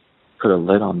put a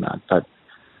lid on that. But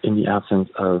in the absence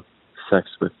of sex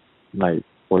with my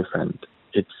boyfriend,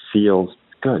 it feels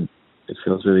good. It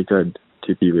feels really good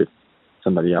to be with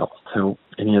somebody else. So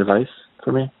any advice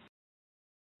for me?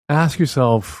 Ask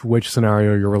yourself which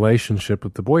scenario your relationship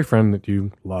with the boyfriend that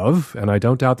you love, and I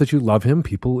don't doubt that you love him.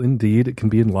 People indeed can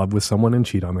be in love with someone and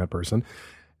cheat on that person.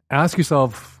 Ask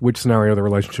yourself which scenario the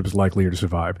relationship is likelier to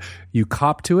survive. You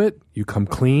cop to it, you come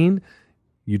clean,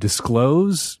 you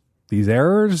disclose these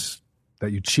errors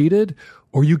that you cheated,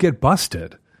 or you get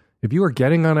busted. If you are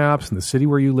getting on apps in the city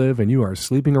where you live and you are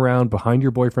sleeping around behind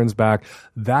your boyfriend's back,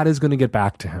 that is going to get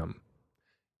back to him.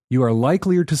 You are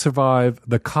likelier to survive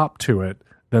the cop to it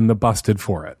than the busted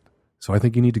for it. So I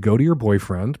think you need to go to your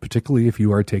boyfriend, particularly if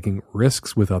you are taking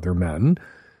risks with other men,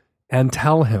 and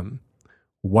tell him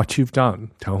what you've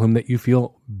done. Tell him that you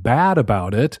feel bad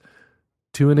about it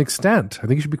to an extent. I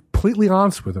think you should be completely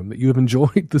honest with him that you have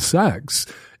enjoyed the sex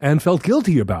and felt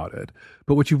guilty about it.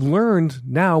 But what you've learned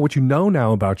now, what you know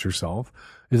now about yourself,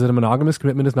 is that a monogamous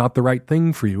commitment is not the right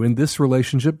thing for you in this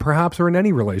relationship, perhaps, or in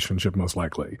any relationship, most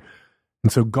likely.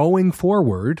 And so going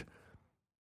forward,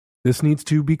 this needs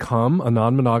to become a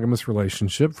non-monogamous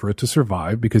relationship for it to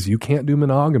survive, because you can't do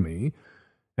monogamy.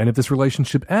 And if this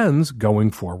relationship ends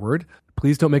going forward,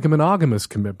 please don't make a monogamous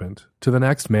commitment to the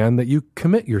next man that you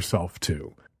commit yourself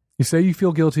to. You say you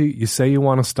feel guilty. You say you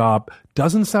want to stop.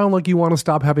 Doesn't sound like you want to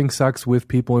stop having sex with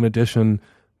people in addition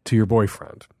to your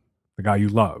boyfriend, the guy you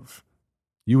love.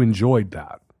 You enjoyed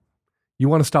that. You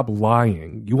want to stop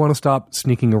lying. You want to stop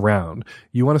sneaking around.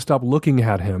 You want to stop looking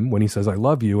at him when he says, I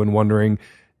love you, and wondering,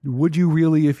 would you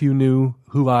really if you knew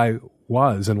who I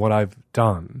was and what I've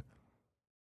done?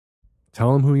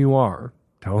 Tell him who you are.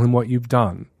 Tell him what you've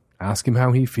done. Ask him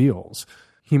how he feels.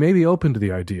 He may be open to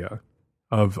the idea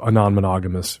of a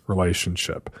non-monogamous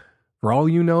relationship. For all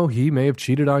you know, he may have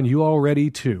cheated on you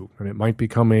already too, and it might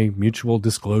become a mutual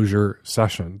disclosure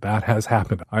session. That has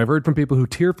happened. I've heard from people who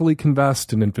tearfully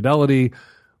confessed an infidelity,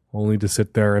 only to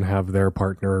sit there and have their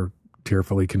partner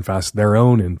tearfully confess their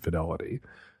own infidelity.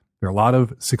 There are a lot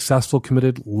of successful,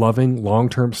 committed, loving,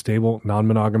 long-term, stable,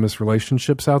 non-monogamous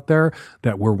relationships out there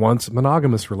that were once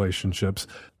monogamous relationships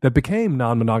that became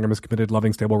non-monogamous, committed,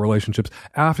 loving, stable relationships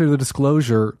after the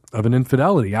disclosure of an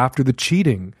infidelity, after the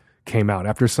cheating came out,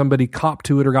 after somebody copped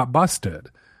to it or got busted.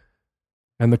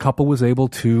 And the couple was able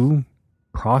to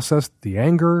process the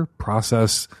anger,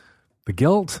 process the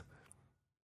guilt,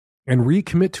 and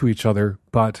recommit to each other,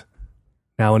 but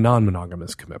now a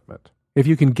non-monogamous commitment. If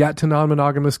you can get to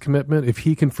non-monogamous commitment, if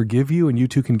he can forgive you and you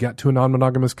two can get to a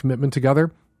non-monogamous commitment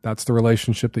together, that's the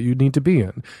relationship that you need to be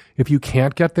in. If you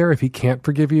can't get there, if he can't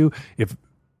forgive you, if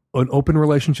an open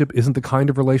relationship isn't the kind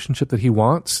of relationship that he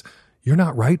wants, you're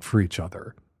not right for each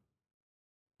other.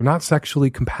 You're not sexually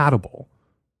compatible,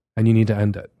 and you need to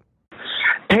end it.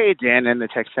 Hey, Dan and the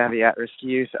Tech Savvy At-Risk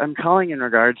Youth. I'm calling in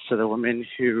regards to the woman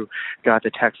who got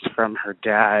the text from her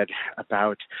dad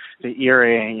about the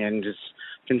earring and just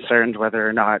concerned whether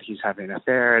or not he's having an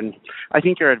affair. And I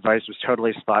think your advice was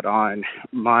totally spot on.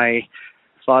 My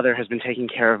father has been taking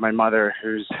care of my mother,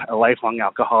 who's a lifelong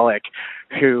alcoholic,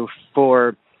 who,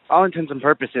 for all intents and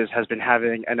purposes, has been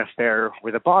having an affair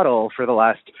with a bottle for the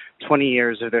last 20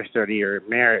 years of their 30-year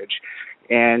marriage.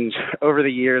 And over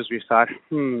the years, we've thought,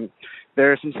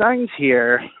 there are some signs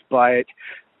here, but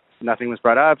nothing was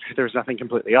brought up. There was nothing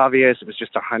completely obvious. It was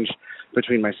just a hunch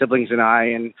between my siblings and I.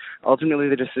 And ultimately,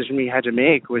 the decision we had to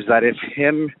make was that if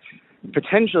him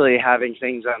potentially having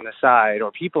things on the side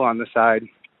or people on the side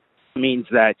means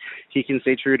that he can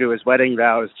stay true to his wedding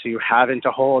vows, to have and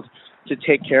to hold, to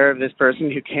take care of this person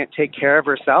who can't take care of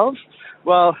herself,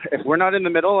 well, if we're not in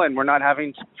the middle and we're not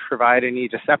having to provide any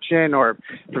deception or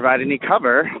provide any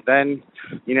cover, then,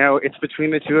 it's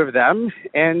between the two of them,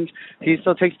 and he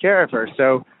still takes care of her.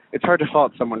 So it's hard to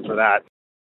fault someone for that.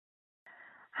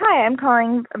 Hi, I'm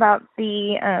calling about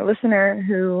the listener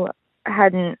who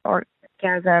hadn't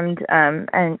orgasmed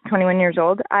and 21 years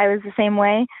old. I was the same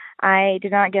way. I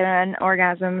did not get an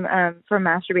orgasm from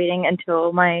masturbating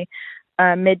until my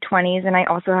mid-20s, and I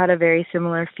also had a very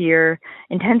similar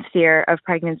intense fear of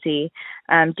pregnancy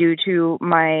due to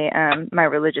my my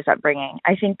religious upbringing.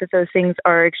 I think that those things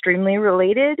are extremely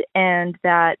related, and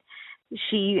that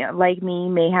she, like me,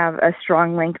 may have a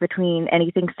strong link between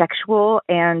anything sexual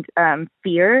and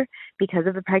fear because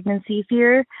of the pregnancy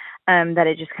fear. that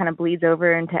it just kind of bleeds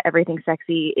over into everything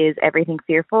sexy is everything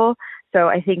fearful. So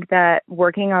I think that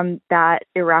working on that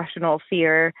irrational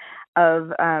fear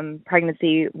of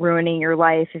pregnancy ruining your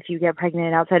life if you get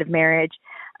pregnant outside of marriage,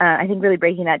 I think really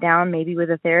breaking that down, maybe with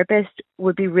a therapist,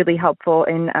 would be really helpful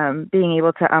in being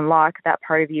able to unlock that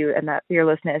part of you and that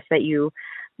fearlessness that you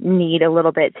need a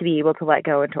little bit to be able to let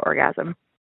go into orgasm.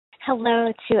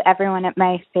 Hello to everyone at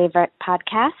my favorite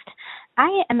podcast.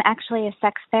 I am actually a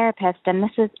sex therapist, and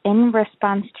this is in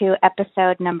response to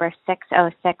episode number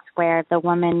 606, where the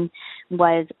woman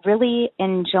was really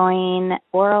enjoying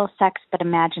oral sex but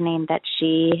imagining that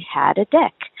she had a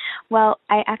dick. Well,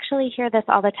 I actually hear this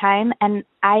all the time, and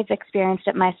I've experienced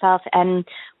it myself, and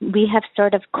we have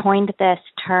sort of coined this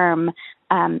term,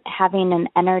 having an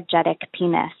energetic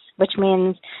penis, which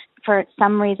means for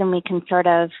some reason we can sort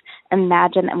of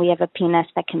imagine that we have a penis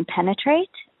that can penetrate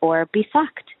or be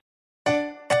sucked.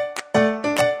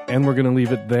 And we're going to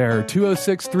leave it there.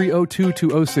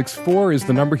 206-302-2064 is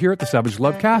the number here at the Savage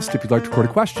Lovecast. If you'd like to record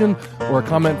a question or a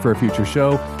comment for a future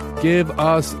show, give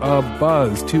us a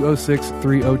buzz.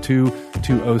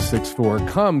 206-302-2064.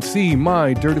 Come see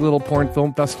my Dirty Little Porn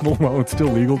Film Festival. Well, it's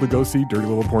still legal to go see Dirty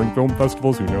Little Porn Film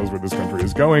Festivals. Who knows where this country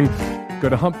is going? Go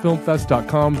to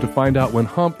humpfilmfest.com to find out when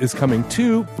Hump is coming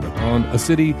to a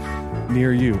city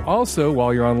near you. Also,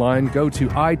 while you're online, go to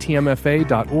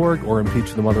itmfa.org or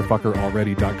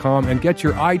impeachthemotherfuckeralready.com and get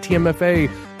your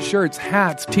ITMFA shirts,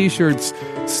 hats, t-shirts,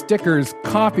 stickers,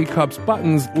 coffee cups,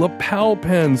 buttons, lapel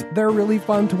pins. They're really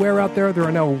fun to wear out there. There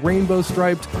are now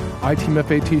rainbow-striped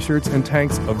ITMFA t-shirts and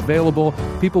tanks available.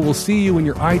 People will see you in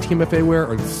your ITMFA wear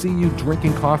or see you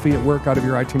drinking coffee at work out of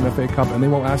your ITMFA cup, and they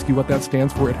will ask you what that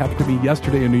stands for. It happened to be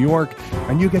yesterday in New York,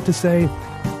 and you get to say,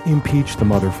 impeach the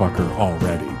motherfucker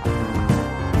already.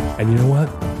 And you know what?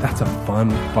 That's a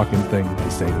fun fucking thing to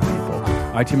say to people.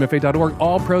 ITMFA.org.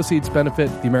 All proceeds benefit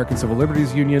the American Civil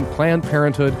Liberties Union, Planned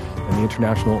Parenthood, and the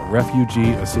International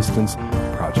Refugee Assistance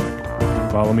Project.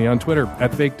 Follow me on Twitter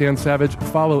at FakeDanSavage.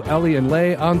 Follow Ellie and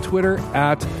Leigh on Twitter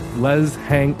at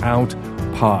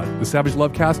LesHangoutPod. The Savage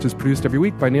Lovecast is produced every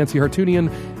week by Nancy Hartunian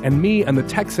and me and the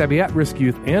tech-savvy at-risk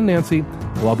youth and Nancy.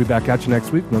 We'll all be back at you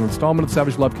next week with an installment of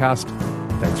Savage Lovecast.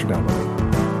 Thanks for downloading.